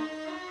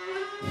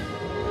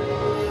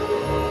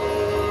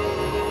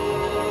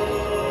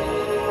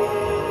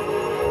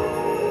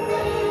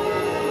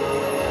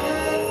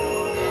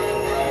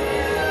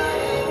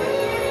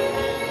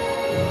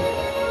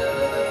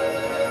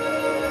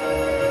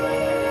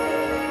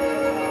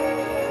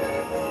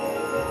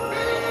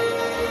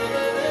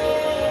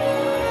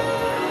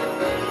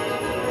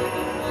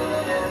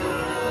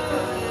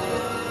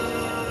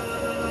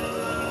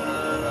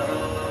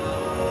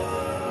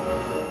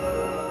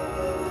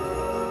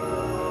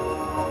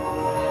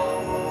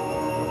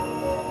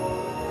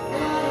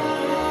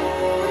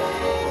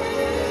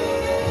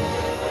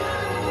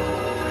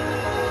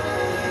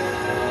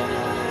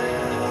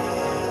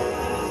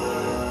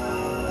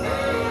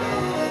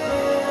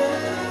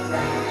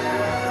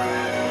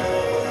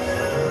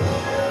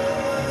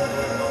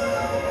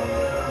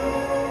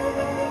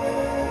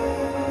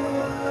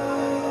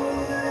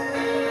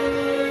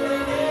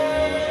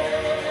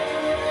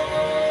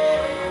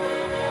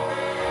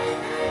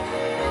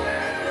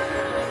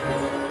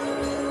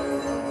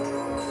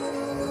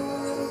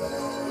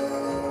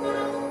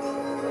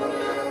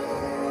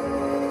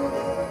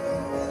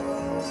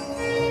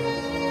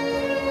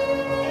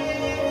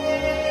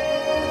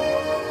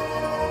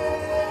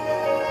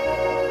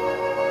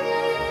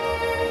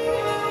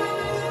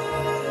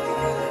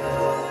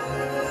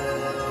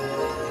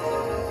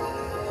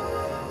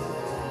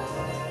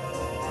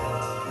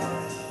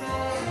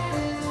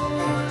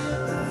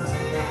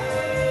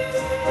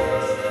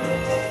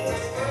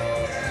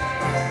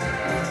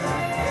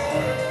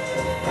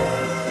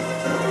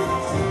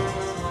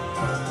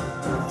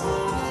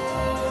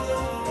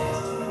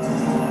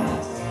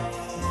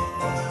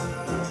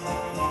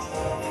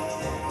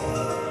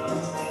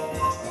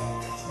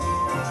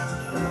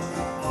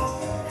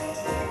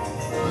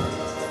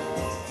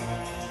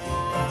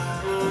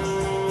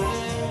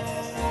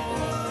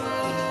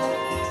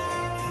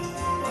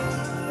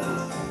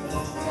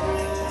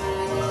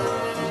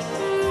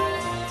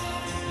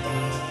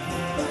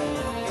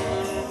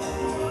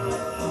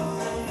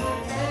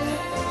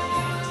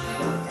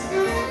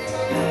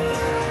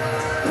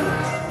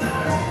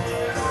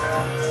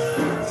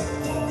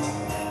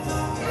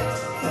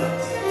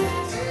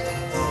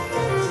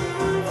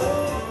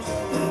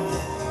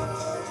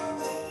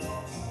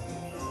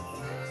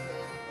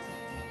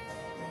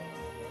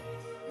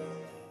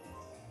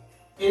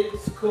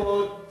 It's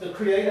called The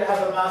Creator Has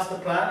a Master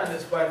Plan, and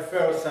it's by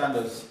Pharoah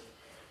Sanders.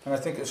 And I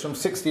think it's from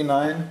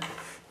 '69.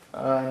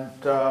 And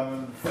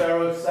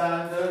Pharoah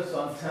Sanders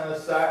on tenor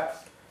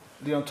sax,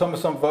 Leon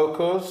Thomas on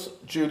vocals,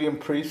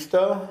 Julius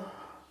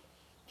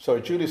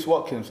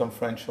Watkins on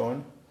French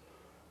horn,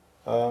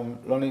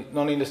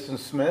 Lonnie Liston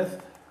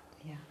Smith,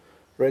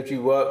 Reggie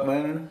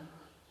Workman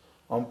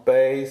on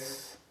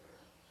bass,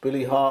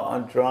 Billy Hart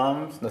on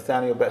drums,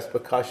 Nathaniel Betts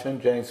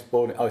percussion, James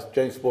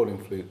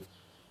Spalding flute.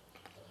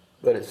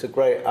 But it's a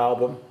great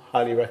album,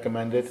 highly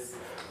recommended.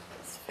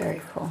 It's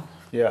very cool.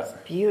 Yeah. It's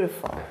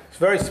beautiful. It's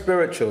very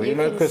spiritual, You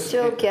can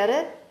still get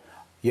it?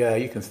 Yeah,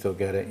 you can still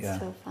get it. Yeah.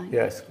 Still fine.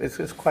 Yeah,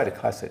 it's quite a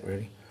classic,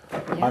 really.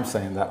 Yeah. I'm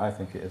saying that. I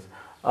think it is.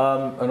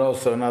 And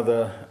also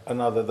another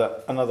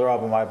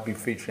album I'd be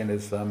featuring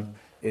is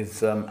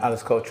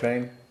Alice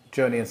Coltrane,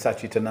 Journey in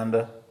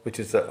Satchitananda, which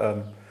is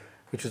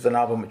an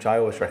album which I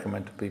always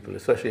recommend to people,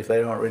 especially if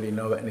they don't really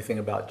know anything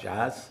about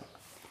jazz.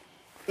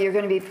 You're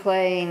going to be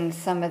playing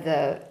some of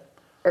the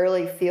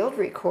early field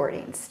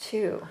recordings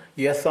too.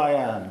 Yes, I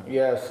am.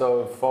 Yeah,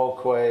 so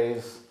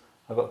folkways.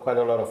 I've got quite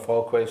a lot of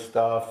folkways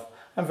stuff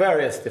and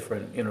various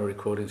different,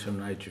 recordings from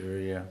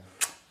Nigeria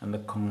and the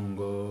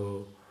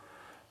Congo.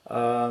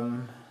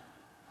 I've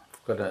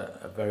got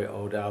a very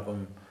old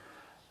album,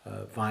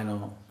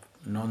 vinyl,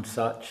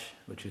 non-such,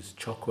 which is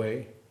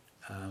Chokwe,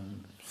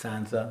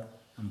 Sansa,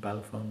 and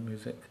balafon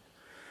music.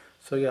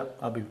 So yeah,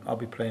 I'll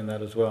be playing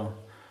that as well.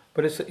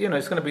 But it's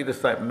it's going to be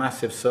this like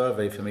massive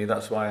survey for me.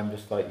 That's why I'm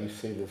just like, you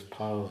see there's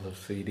piles of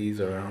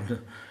CDs around,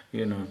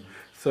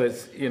 So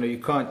it's you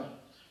can't.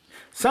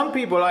 Some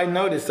people, I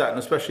noticed that, and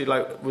especially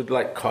like with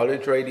like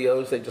college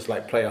radios, they just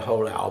like play a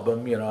whole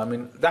album. I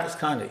mean, that's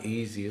kind of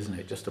easy, isn't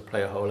it? Just to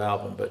play a whole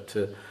album, but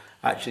to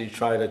actually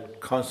try to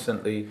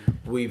constantly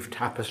weave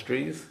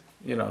tapestries,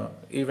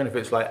 even if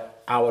it's like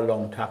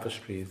hour-long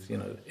tapestries,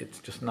 it's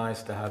just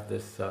nice to have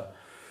this,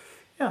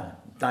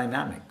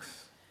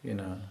 dynamics,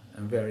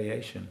 and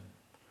variation.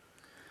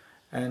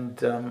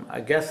 And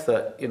I guess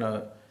that,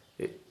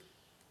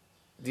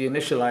 the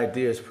initial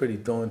idea is pretty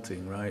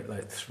daunting, right?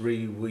 Like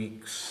 3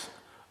 weeks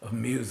of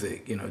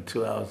music,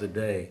 2 hours a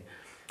day.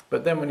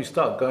 But then when you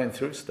start going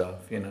through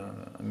stuff, you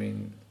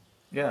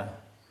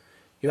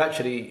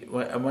actually,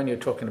 when you're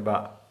talking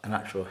about an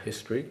actual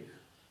history,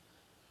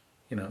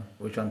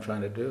 which I'm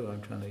trying to do,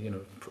 I'm trying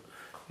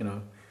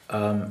to,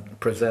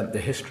 present the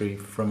history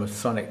from a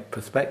sonic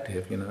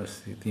perspective,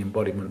 it's the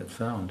embodiment of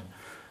sound.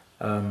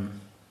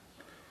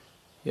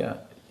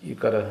 You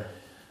gotta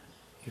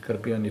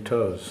be on your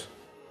toes.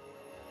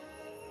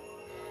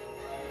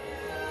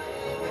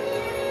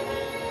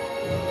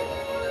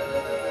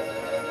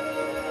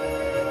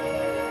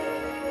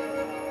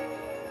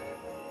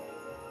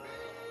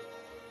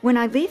 When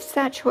I leave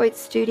Satch Hoyt's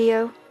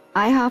studio,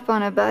 I hop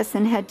on a bus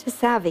and head to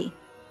Savvy.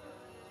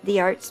 The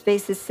art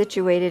space is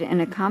situated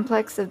in a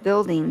complex of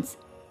buildings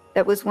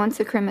that was once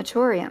a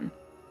crematorium.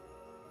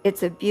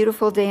 It's a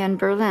beautiful day in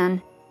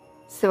Berlin,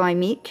 so I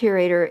meet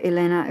curator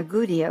Elena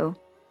Agudio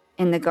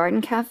in the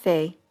Garden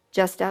Cafe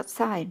just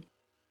outside.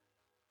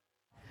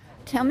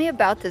 Tell me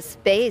about the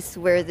space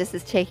where this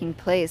is taking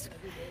place.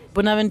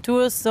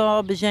 Bonaventure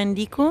saw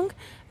Begendikung,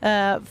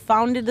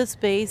 founded the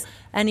space,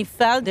 and he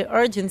felt the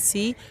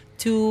urgency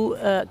to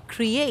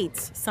create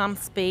some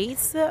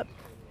space,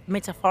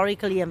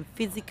 metaphorically and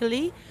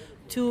physically,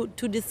 to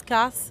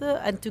discuss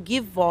and to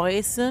give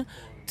voice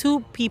to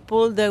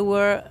people that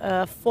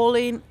were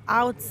falling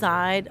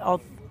outside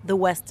of the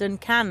Western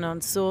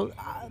canon. So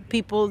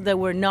people that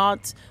were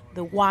not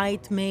the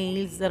white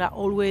males that are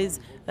always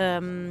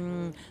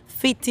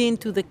fit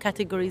into the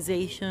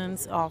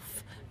categorizations of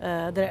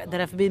that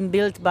have been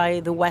built by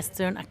the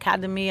Western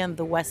Academy and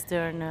the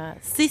Western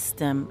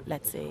system,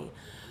 let's say.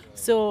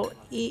 So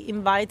he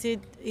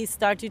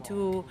started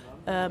to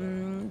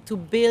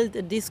build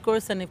a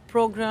discourse and a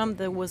program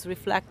that was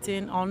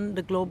reflecting on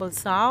the global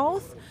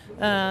South.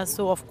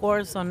 So of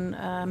course on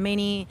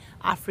many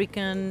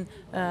African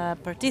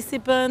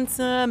participants,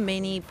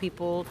 many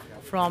people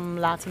from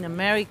Latin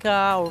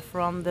America or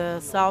from the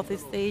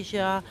Southeast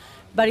Asia.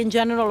 But in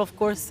general, of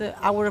course,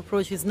 our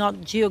approach is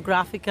not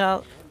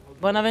geographical.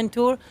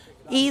 Bonaventure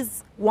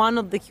is one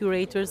of the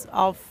curators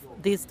of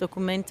this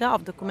documenta,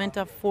 of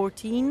Documenta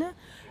 14,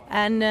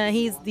 and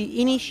he's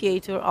the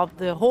initiator of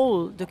the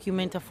whole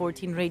Documenta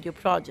 14 radio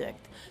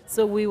project.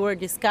 So we were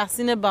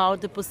discussing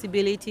about the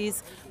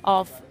possibilities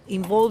of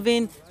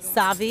involving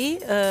Savvy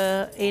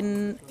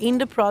in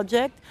the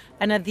project,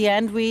 and at the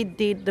end we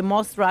did the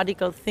most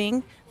radical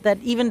thing that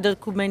even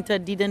Documenta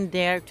didn't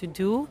dare to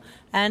do,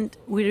 and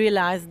we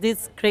realized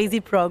this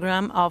crazy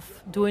program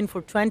of doing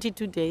for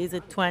 22 days a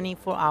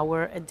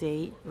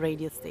 24-hour-a-day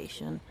radio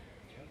station.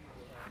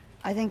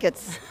 I think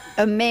it's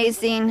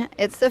amazing.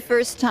 It's the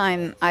first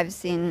time I've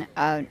seen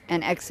an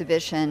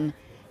exhibition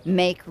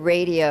make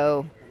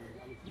radio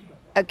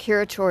a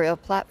curatorial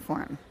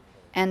platform.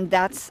 And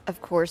that's,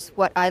 of course,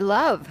 what I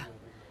love.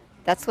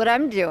 That's what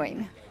I'm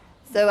doing.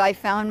 So I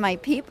found my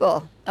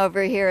people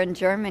over here in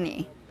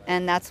Germany,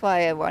 and that's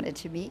why I wanted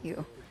to meet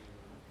you.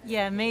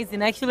 Yeah,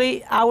 amazing.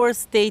 Actually, our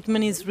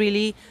statement is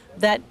really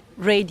that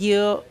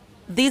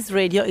this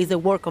radio is a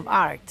work of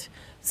art.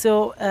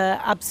 So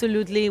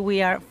absolutely,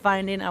 we are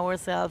finding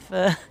ourselves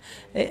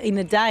in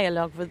a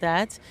dialogue with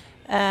that.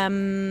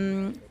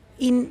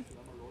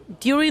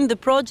 During the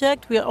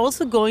project, we are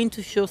also going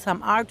to show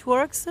some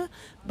artworks,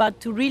 but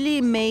to really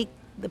make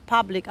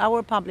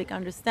our public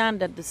understand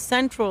that the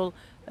central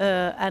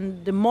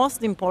and the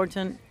most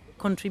important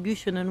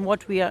contribution and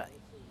what we are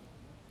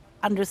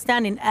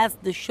understanding as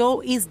the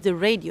show is the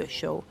radio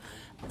show.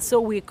 So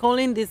we're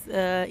calling these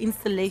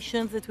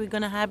installations that we're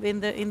going to have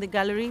in the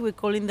gallery, we're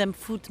calling them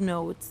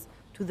footnotes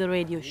to the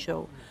radio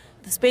show.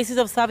 The spaces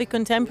of Savi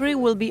Contemporary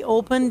will be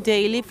open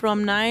daily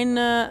from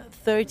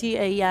 9:30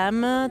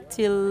 a.m.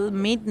 till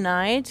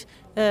midnight,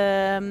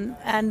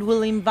 and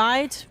will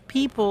invite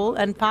people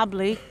and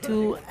public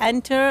to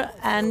enter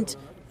and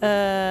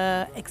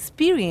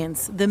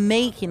experience the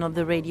making of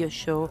the radio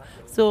show.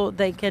 So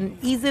they can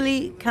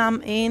easily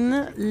come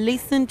in,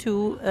 listen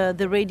to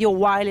the radio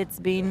while it's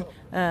been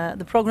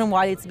the program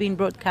while it's being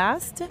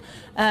broadcast,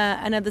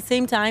 and at the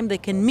same time they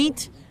can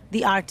meet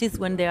the artists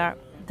when they are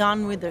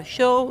done with their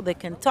show. They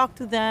can talk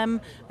to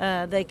them,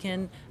 they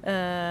can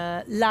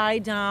lie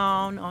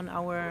down on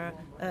our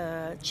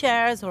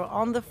chairs or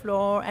on the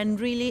floor and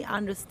really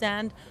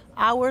understand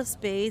our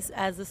space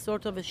as a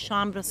sort of a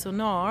chambre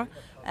sonore,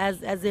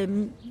 as a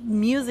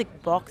music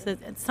box, a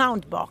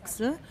sound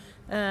box,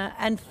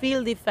 and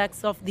feel the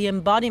effects of the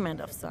embodiment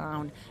of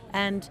sound,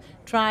 and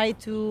try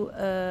to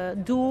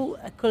do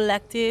a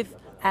collective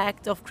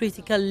act of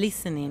critical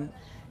listening.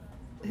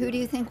 Who do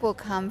you think will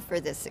come for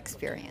this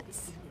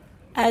experience?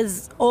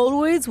 As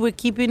always, we're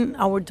keeping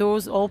our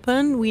doors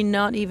open. We're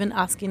not even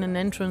asking an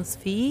entrance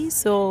fee,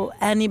 so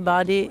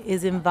anybody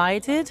is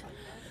invited.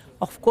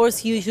 Of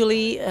course,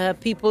 usually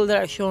people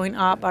that are showing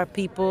up are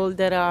people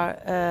that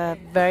are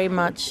very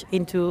much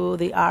into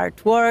the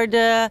art world.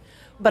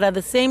 But at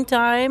the same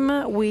time,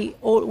 we're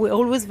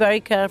always very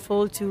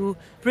careful to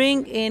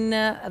bring in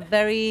a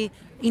very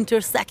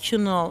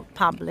intersectional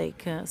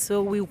public.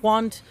 So we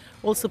want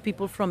also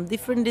people from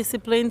different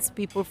disciplines,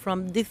 people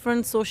from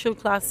different social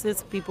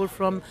classes, people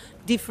from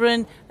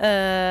different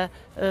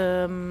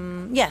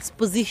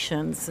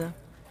positions.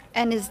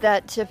 And is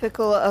that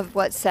typical of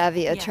what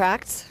Savi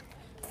attracts?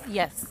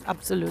 Yes,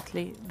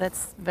 absolutely.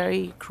 That's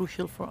very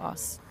crucial for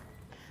us.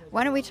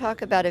 Why don't we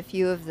talk about a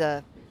few of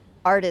the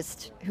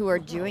artists who are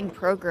doing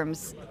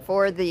programs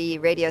for the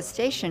radio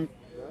station?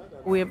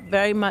 We're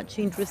very much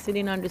interested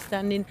in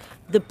understanding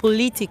the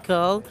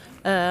political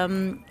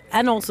and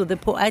also the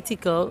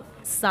poetical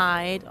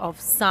side of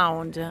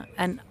sound,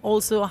 and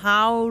also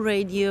how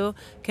radio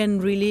can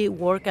really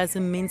work as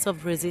a means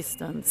of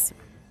resistance.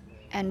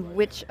 And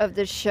which of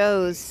the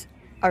shows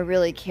are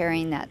really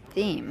carrying that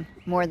theme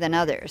more than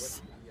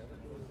others?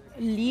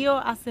 Leo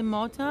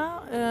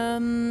Asemota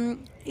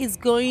is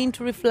going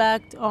to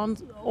reflect on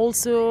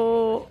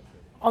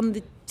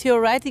the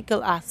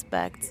theoretical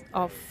aspects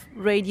of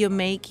radio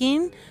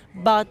making,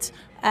 but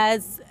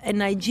as a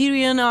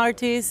Nigerian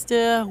artist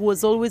who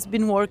has always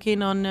been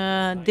working on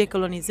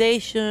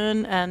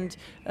decolonization and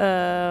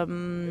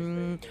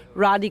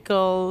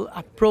radical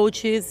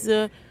approaches,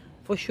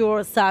 for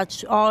sure,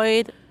 Satch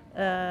Hoyt.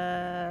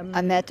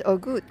 Ahmet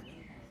Ögüt.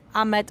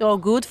 Ahmet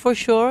Ögüt, for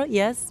sure,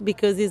 yes,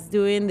 because he's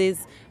doing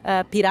this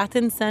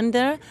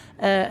Piratensender,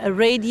 a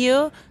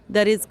radio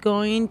that is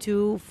going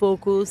to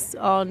focus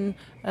on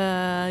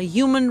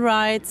human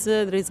rights,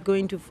 that is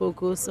going to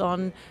focus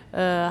on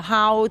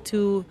how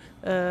to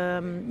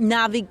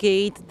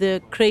navigate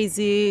the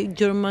crazy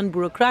German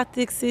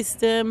bureaucratic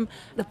system,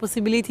 the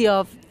possibility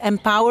of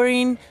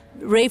empowering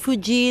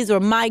refugees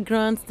or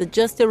migrants that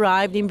just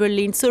arrived in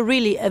Berlin. So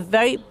really a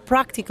very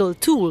practical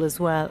tool as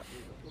well.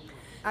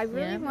 I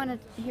really want to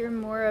hear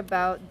more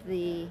about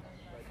the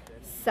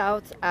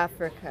South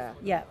Africa.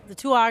 Yeah, the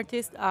two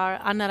artists are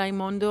Anna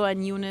Raimondo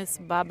and Younes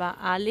Baba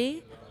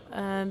Ali.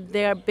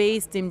 They are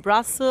based in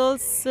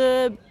Brussels,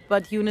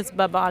 but Younes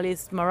Baba Ali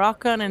is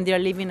Moroccan, and they are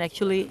living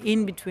actually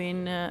in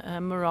between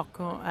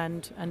Morocco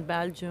and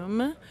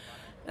Belgium.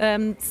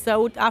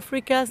 South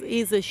Africa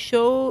is a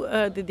show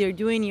that they're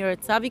doing here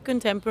at Savi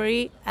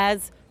Contemporary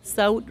as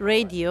South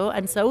Radio,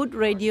 and South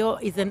Radio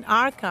is an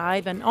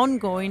archive, an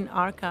ongoing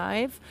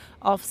archive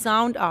of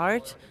sound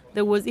art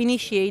that was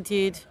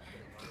initiated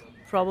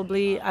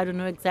probably, I don't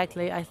know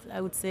exactly,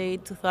 I would say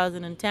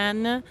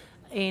 2010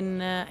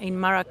 in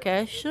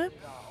Marrakesh,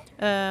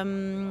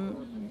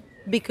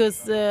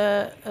 because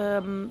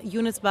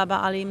Younes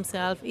Baba Ali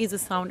himself is a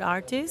sound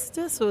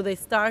artist, so they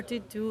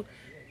started to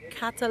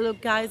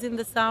catalogizing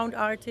the sound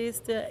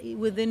artist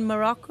within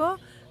Morocco,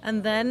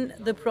 and then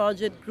the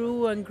project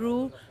grew and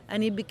grew,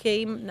 and it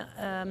became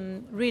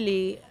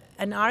really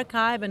an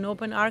archive, an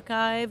open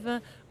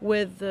archive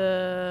with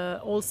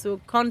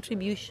also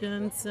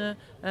contributions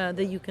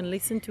that you can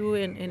listen to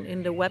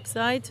in the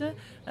website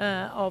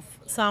of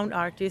sound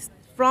artists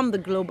from the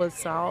global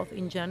south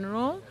in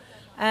general.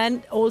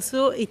 And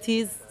also it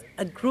is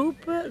a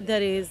group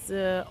that is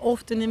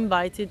often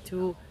invited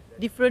to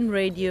different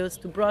radios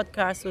to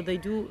broadcast, so they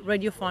do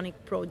radiophonic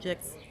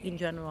projects in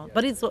general.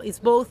 But it's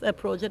both a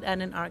project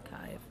and an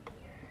archive.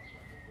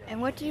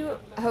 And what do you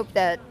hope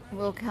that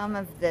will come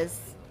of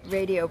this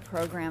radio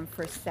program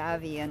for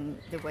Savi, and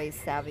the way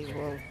Savi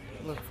will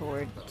look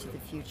forward to the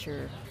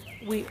future?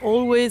 We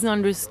always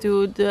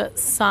understood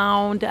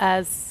sound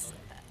as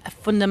a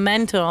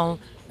fundamental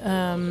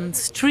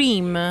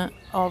stream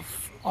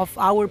of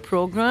our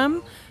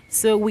program.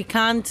 So we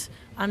can't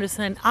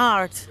understand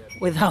art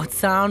without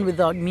sound,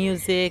 without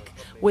music,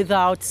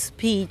 without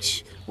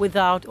speech,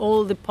 without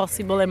all the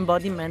possible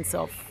embodiments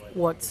of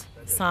what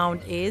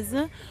sound is.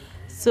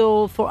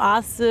 So for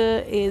us,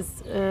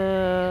 it's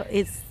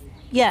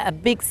a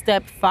big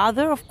step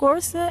further, of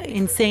course,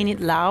 in saying it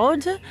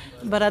loud,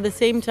 but at the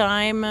same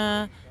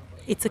time,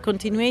 it's a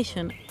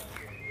continuation.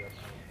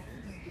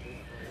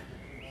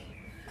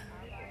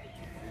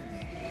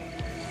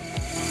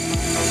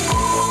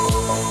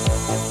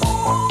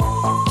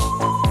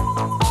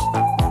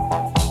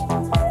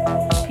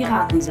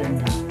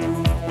 Piratensender.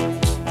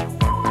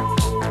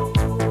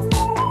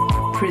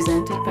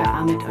 Presented by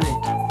Ahmet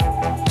Ögüt.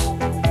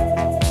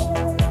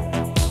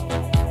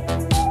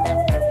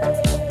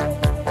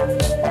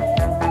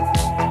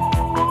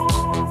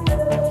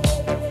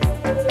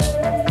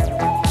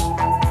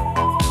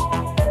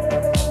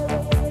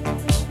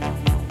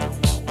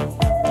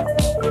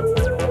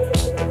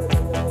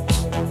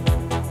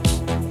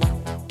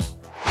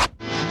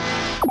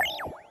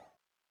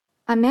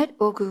 Ahmet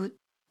Ögüt,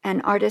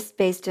 an artist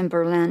based in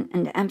Berlin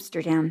and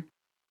Amsterdam,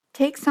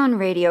 takes on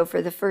radio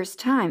for the first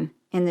time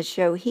in the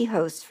show he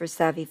hosts for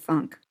Savvy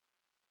Funk.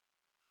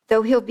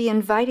 Though he'll be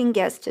inviting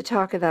guests to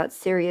talk about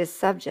serious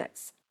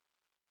subjects,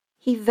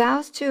 he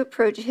vows to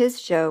approach his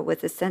show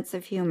with a sense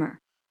of humor.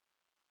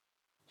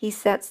 He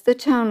sets the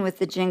tone with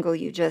the jingle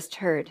you just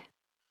heard.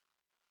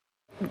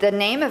 The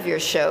name of your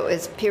show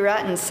is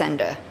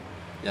Piratensender,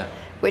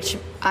 which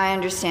I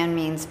understand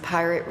means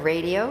pirate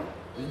radio.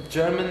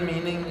 German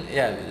meaning,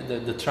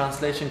 the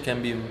translation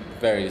can be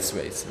various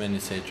ways when you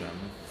say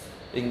German.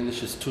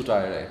 English is too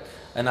direct.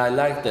 And I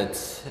like that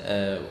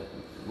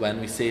when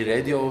we say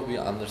radio, we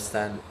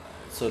understand.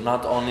 So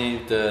not only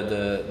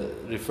the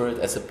referred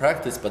as a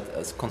practice, but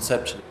as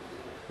conceptual.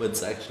 But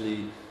it's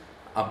actually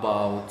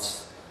about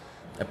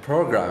a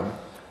program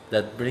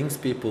that brings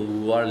people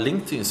who are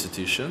linked to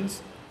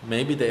institutions.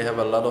 Maybe they have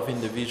a lot of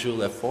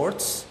individual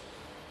efforts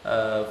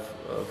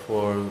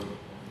for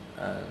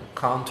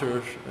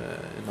counter,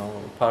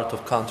 part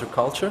of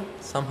counterculture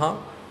somehow,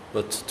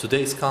 but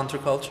today's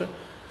counterculture.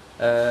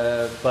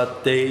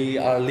 But they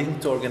are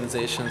linked to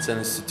organizations and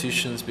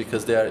institutions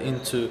because they are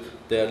linked to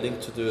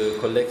the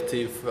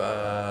collective,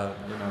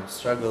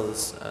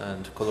 struggles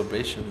and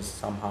collaborations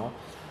somehow,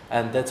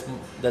 and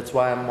that's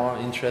why I'm more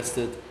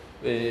interested.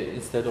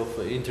 Instead of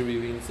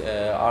interviewing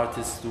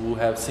artists who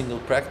have single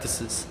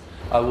practices,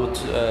 I would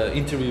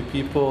interview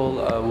people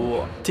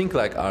who think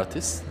like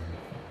artists.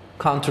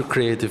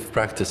 Counter-creative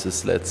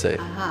practices, let's say.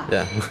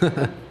 Yeah.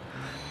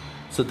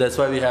 So that's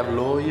why we have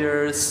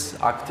lawyers,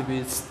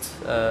 activists,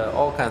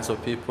 all kinds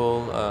of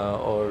people,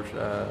 or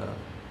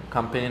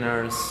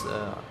campaigners.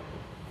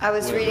 I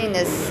was reading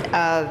this,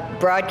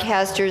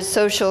 broadcasters,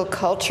 social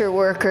culture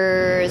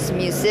workers,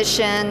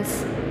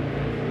 musicians,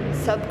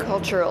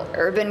 subcultural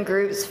urban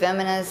groups,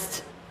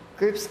 feminist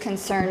groups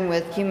concerned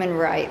with human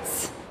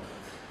rights.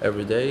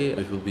 Every day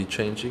it will be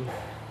changing.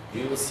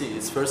 You will see,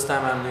 it's first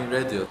time I'm doing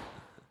radio.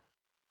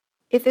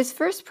 If his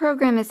first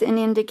program is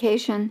any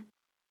indication,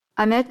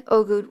 Ahmet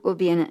Ögüt will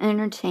be an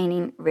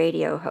entertaining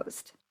radio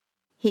host.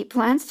 He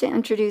plans to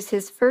introduce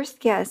his first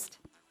guest,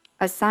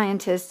 a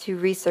scientist who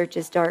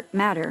researches dark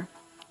matter,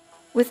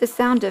 with the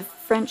sound of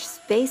French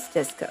space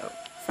disco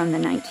from the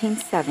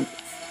 1970s.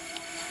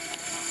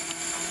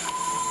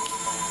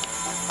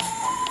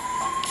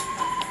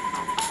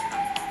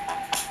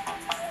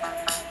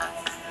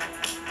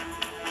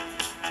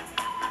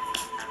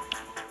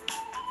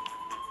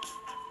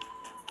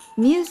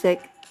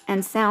 Music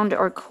and sound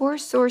are core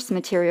source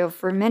material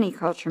for many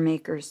culture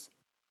makers.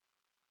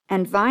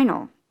 And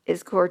vinyl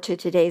is core to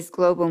today's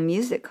global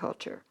music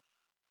culture.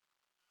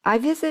 I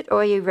visit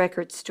Oye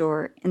Record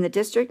Store in the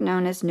district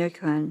known as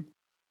Neukölln,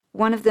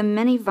 one of the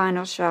many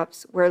vinyl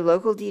shops where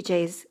local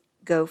DJs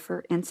go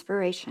for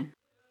inspiration.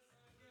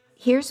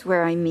 Here's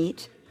where I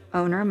meet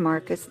owner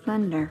Markus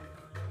Lindner.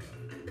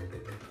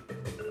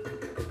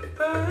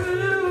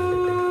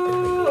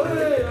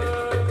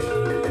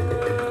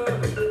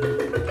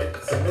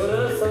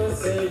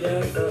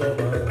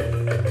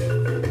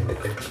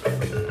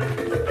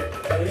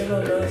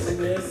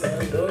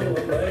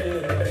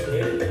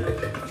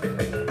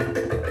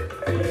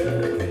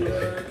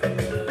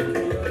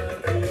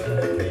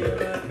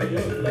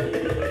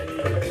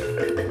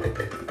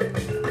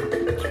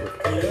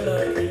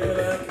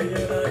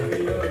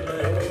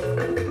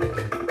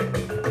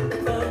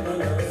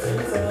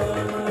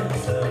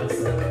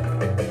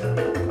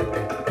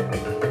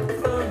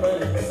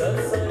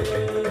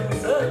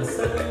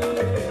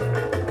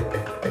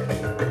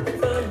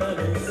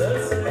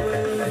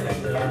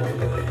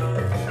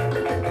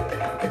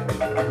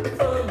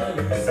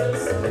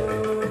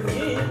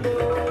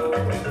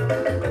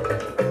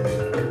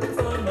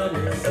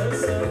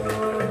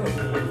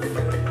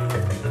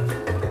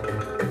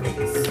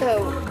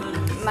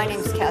 My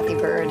name's Cathy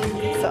Byrd,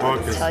 so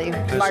I'll just tell you.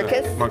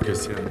 Marcus?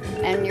 Marcus, yeah.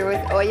 And you're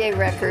with Oye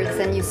Records,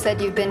 and you said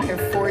you've been here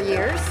 4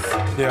 years?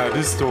 Yeah,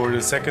 this store,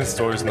 the second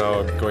store is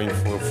now going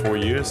for 4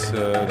 years.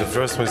 The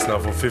first one is now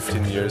for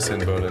 15 years in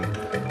Berlin.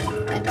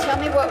 And tell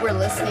me what we're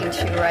listening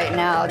to right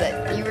now,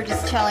 that you were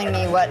just telling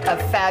me what a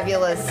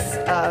fabulous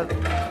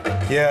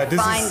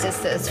find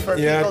this is for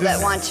people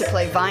that want to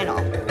play vinyl.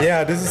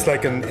 Yeah, this is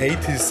like an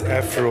 80s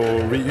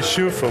Afro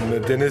reissue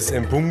from Dennis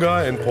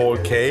Mpunga and Paul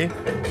Kay.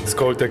 It's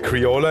called the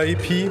Criolla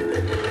EP.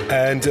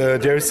 And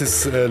there's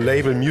this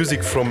label,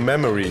 Music from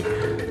Memory.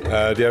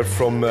 They're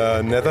from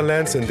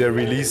Netherlands, and they're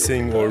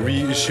releasing or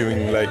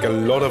reissuing like a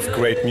lot of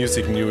great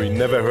music new. You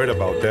never heard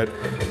about that.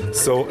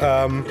 So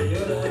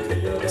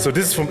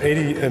this is from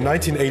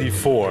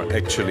 1984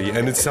 actually,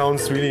 and it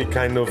sounds really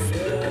kind of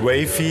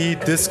wavy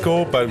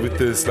disco, but with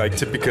this like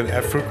typical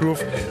Afro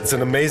groove. It's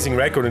an amazing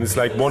record, and it's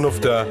like one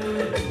of the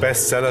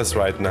best sellers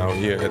right now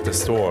here at the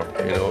store,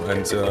 you know.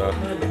 And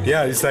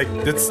it's like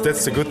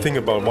that's the good thing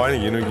about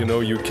vinyl. You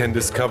know, you can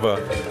discover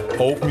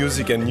old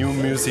music and new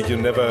music you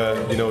never,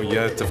 you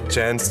had the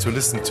chance to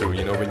listen to,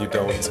 when you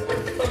don't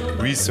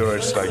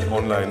research like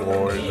online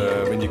or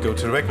when you go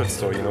to the record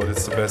store,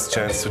 that's the best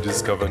chance to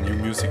discover new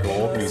music or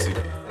old music.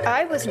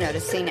 I was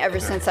noticing ever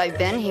since I've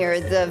been here,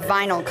 the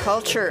vinyl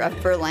culture of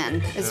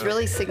Berlin is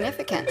really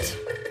significant.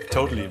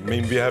 Totally. I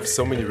mean, we have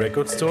so many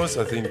record stores.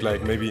 I think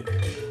like maybe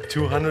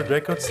 200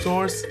 record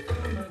stores,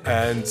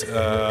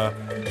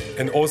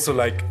 and also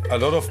like a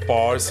lot of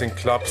bars and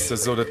clubs.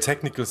 So the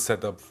technical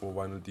setup for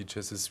vinyl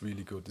DJs is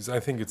really good. I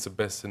think it's the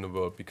best in the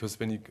world, because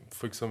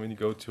for example, when you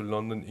go to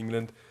London,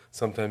 England,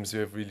 sometimes you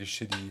have really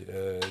shitty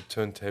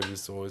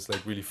turntables, or it's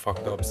like really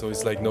fucked up. So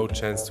it's like no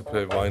chance to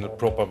play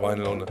proper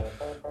vinyl on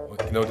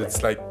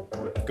that's like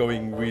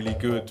going really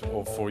good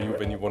or for you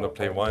when you want to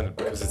play vinyl,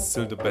 because it's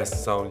still the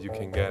best sound you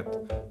can get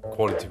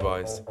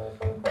quality-wise.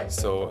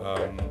 So,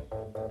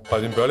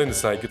 but in Berlin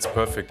it's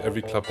perfect.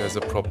 Every club has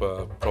a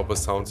proper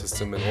sound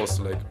system, and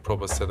also like a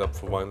proper setup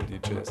for vinyl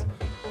DJs.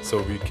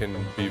 So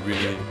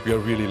we are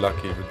really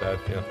lucky with that.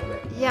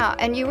 Yeah,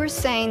 and you were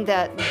saying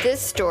that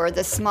this store,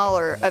 the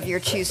smaller of your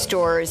two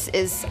stores,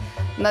 is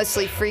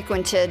mostly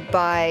frequented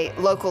by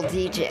local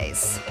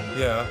DJs.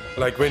 Yeah,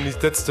 like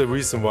that's the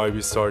reason why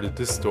we started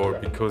this store,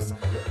 because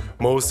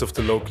most of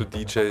the local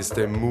DJs,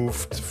 they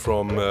moved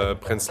from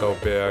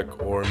Prenzlauer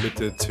Berg or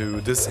Mitte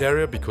to this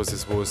area because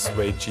it was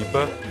way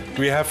cheaper.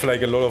 We have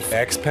like a lot of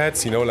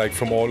expats, like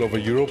from all over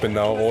Europe and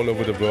now all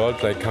over the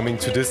world, like coming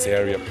to this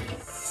area.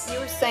 You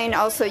were saying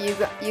also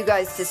you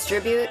guys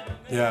distribute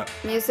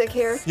music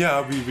here?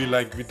 Yeah,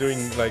 we're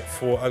doing like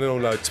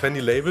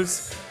 20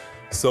 labels.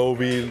 So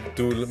we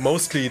do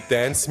mostly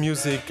dance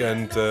music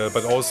and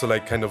but also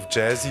like kind of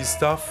jazzy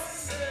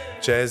stuff,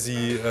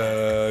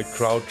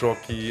 crowd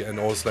rocky, and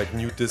also like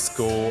new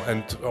disco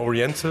and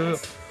oriental.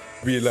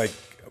 We like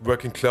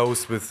working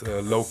close with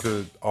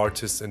local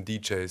artists and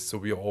DJs. So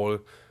we are all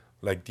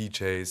like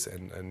DJs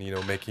and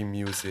making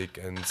music,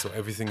 and so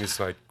everything is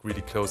like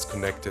really close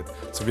connected.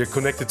 So we are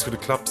connected to the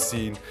club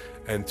scene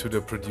and to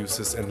the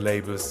producers and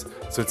labels.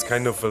 So it's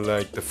kind of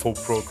like the full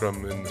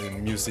program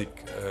in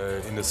music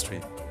industry.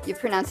 You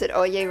pronounce it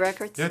Oye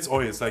Records? Yeah, it's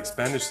Oye. It's like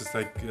Spanish. It's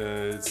like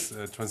it's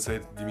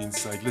translated. It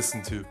means like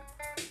listen to.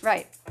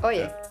 Right. Oye.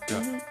 Yeah.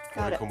 Mm-hmm.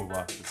 Got Oye it. como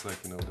va. It's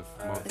like the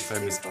most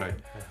famous track.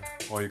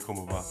 Oye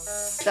como va.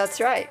 That's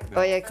right. Yeah.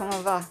 Oye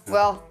como va. Yeah.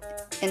 Well,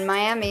 in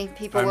Miami,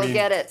 people will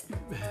get it.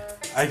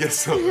 I guess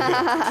so.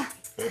 Yeah.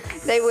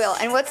 They will.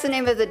 And what's the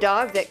name of the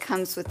dog that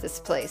comes with this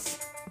place?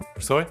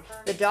 Sorry?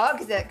 The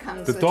dog that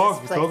comes with this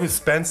place. The dog is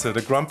Spencer,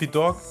 the grumpy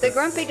dog. The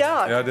grumpy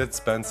dog? Yeah, that's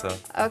Spencer.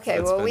 Okay,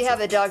 that's Spencer. We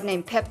have a dog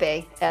named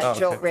Pepe at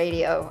Jolt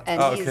Radio,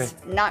 and he's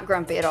not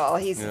grumpy at all.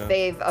 He's the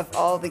fave of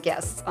all the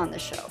guests on the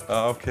show.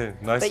 Okay,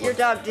 nice. But your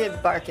dog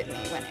did bark at me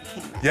when it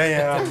came out.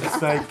 Yeah,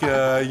 it's like,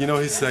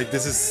 he's like,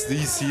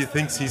 he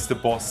thinks he's the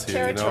boss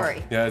here,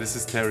 Territory. Yeah, this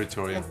is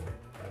territory. Yeah.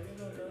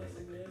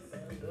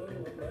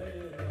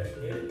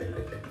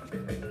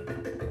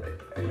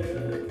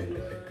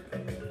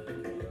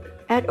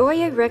 At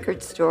Oye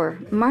Record Store,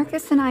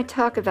 Marcus and I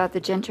talk about the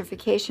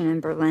gentrification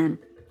in Berlin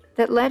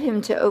that led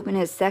him to open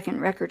his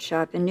second record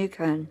shop in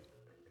Neukölln,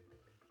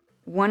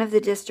 one of the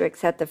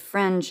districts at the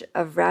fringe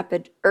of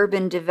rapid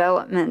urban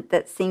development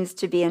that seems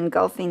to be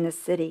engulfing the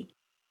city.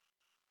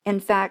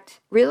 In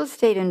fact, real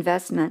estate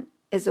investment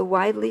is a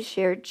widely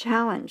shared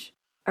challenge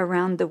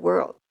around the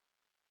world,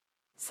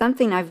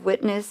 something I've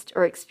witnessed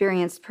or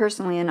experienced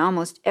personally in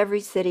almost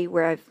every city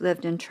where I've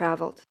lived and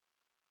traveled.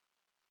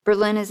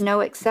 Berlin is no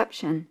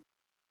exception.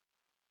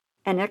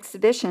 An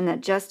exhibition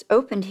that just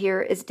opened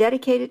here is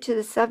dedicated to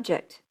the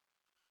subject.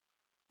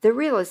 The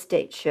Real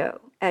Estate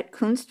Show at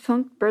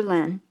Kunstfunk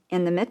Berlin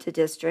in the Mitte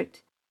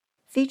district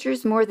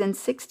features more than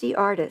 60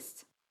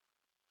 artists.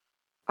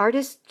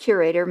 Artist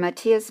curator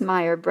Matthias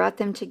Meyer brought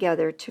them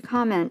together to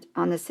comment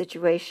on the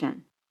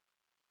situation.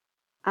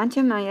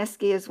 Antje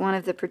Majewski is one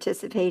of the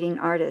participating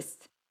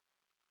artists.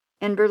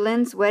 In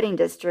Berlin's Wedding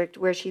District,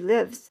 where she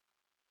lives,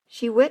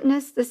 she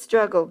witnessed the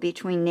struggle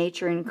between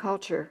nature and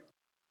culture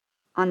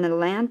on the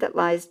land that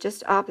lies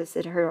just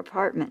opposite her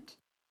apartment,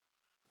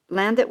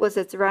 land that was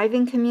a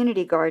thriving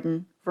community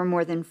garden for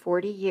more than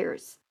 40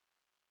 years.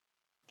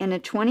 In a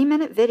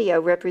 20-minute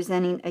video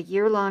representing a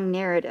year-long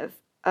narrative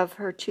of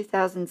her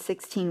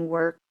 2016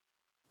 work,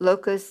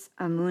 Locus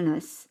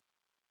Amunus,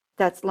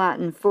 that's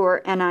Latin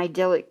for an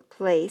idyllic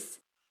place,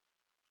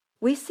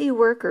 we see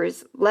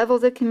workers level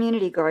the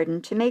community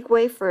garden to make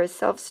way for a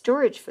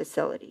self-storage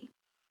facility.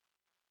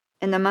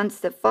 In the months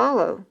that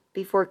follow,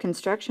 before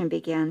construction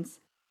begins,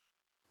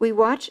 we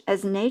watch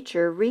as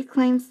nature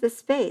reclaims the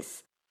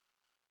space,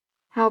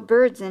 how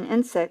birds and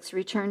insects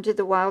return to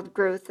the wild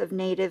growth of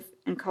native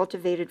and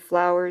cultivated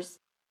flowers,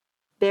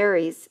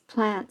 berries,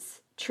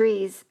 plants,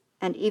 trees,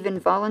 and even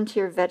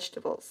volunteer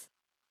vegetables.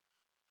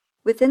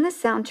 Within the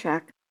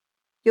soundtrack,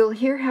 you'll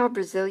hear how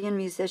Brazilian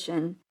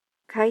musician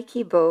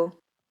Cathy Byrd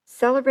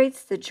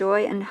celebrates the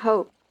joy and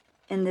hope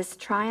in this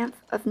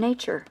triumph of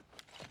nature.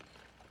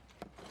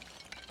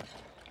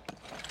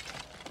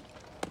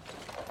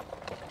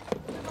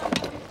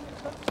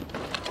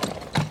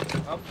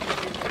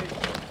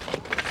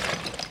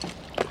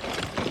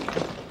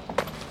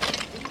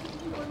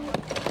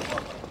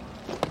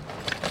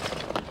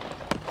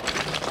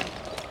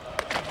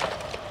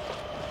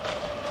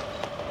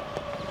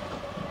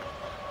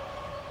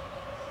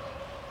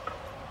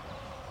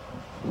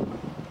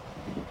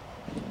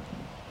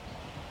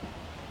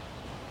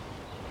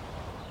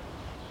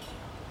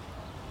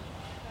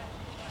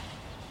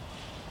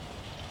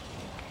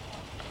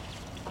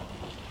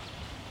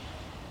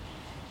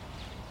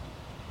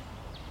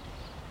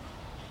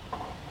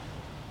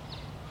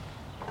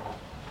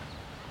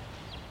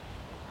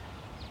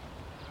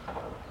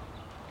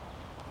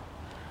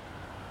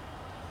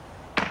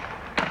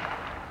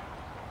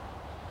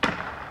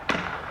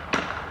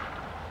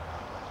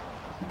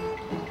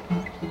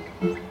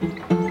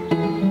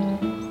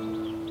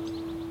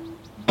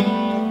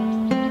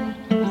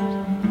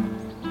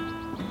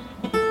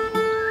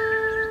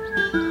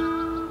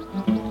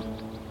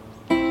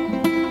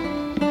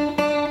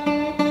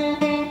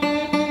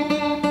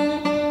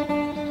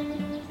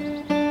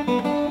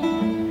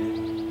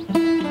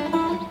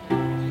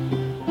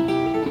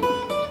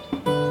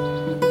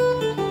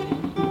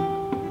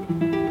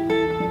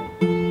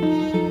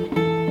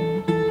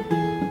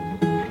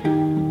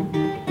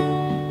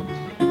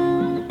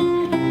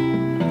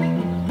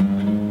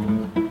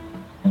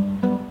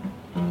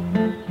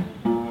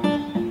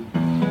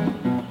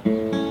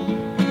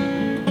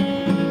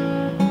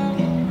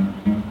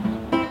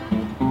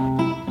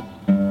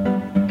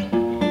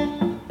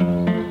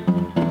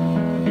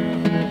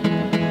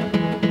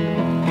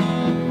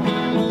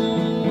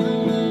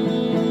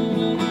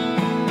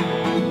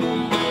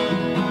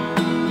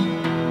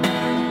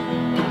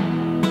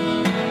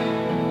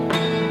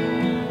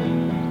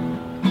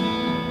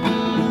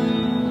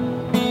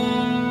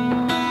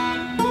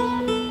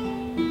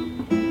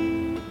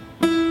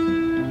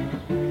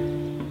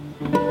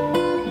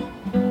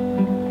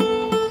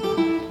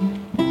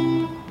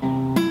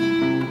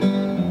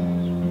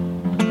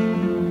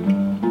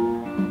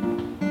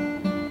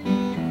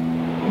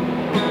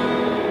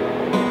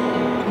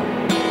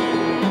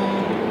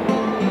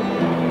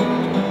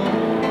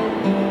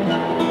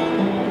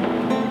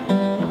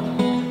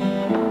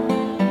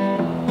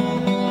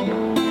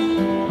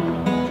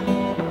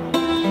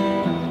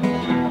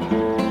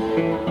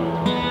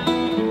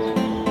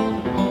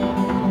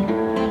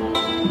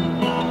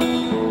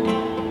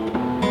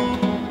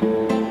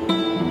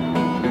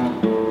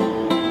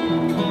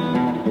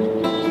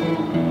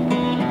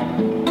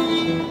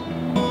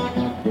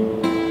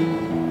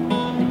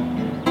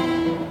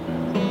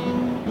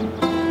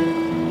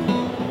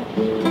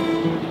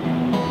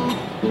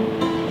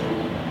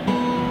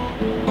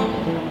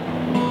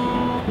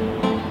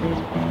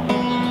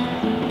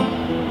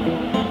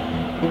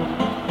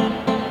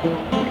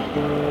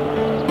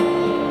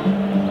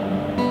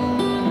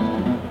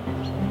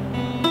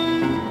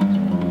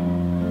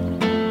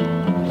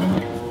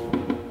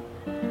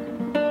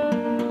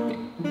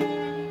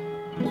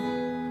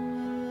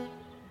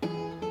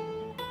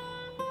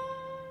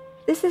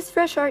 This is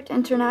Fresh Art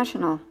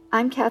International.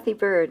 I'm Cathy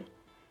Byrd.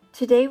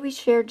 Today we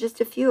share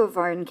just a few of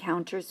our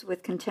encounters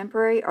with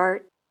contemporary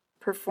art,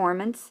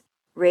 performance,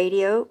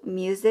 radio,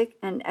 music,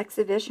 and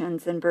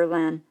exhibitions in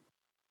Berlin.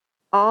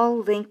 All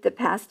link the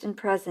past and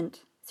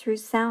present through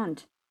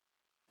sound.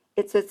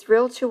 It's a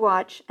thrill to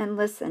watch and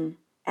listen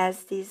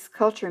as these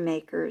culture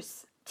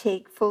makers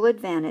take full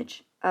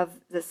advantage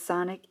of the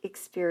sonic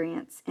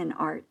experience in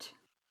art.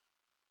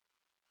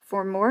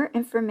 For more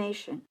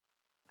information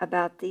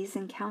about these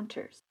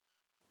encounters,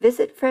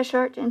 visit Fresh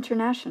Art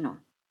International.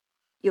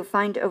 You'll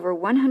find over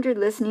 100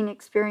 listening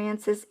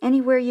experiences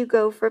anywhere you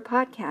go for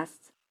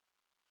podcasts.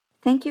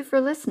 Thank you for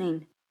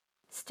listening.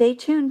 Stay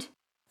tuned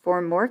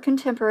for more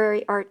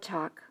contemporary art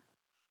talk.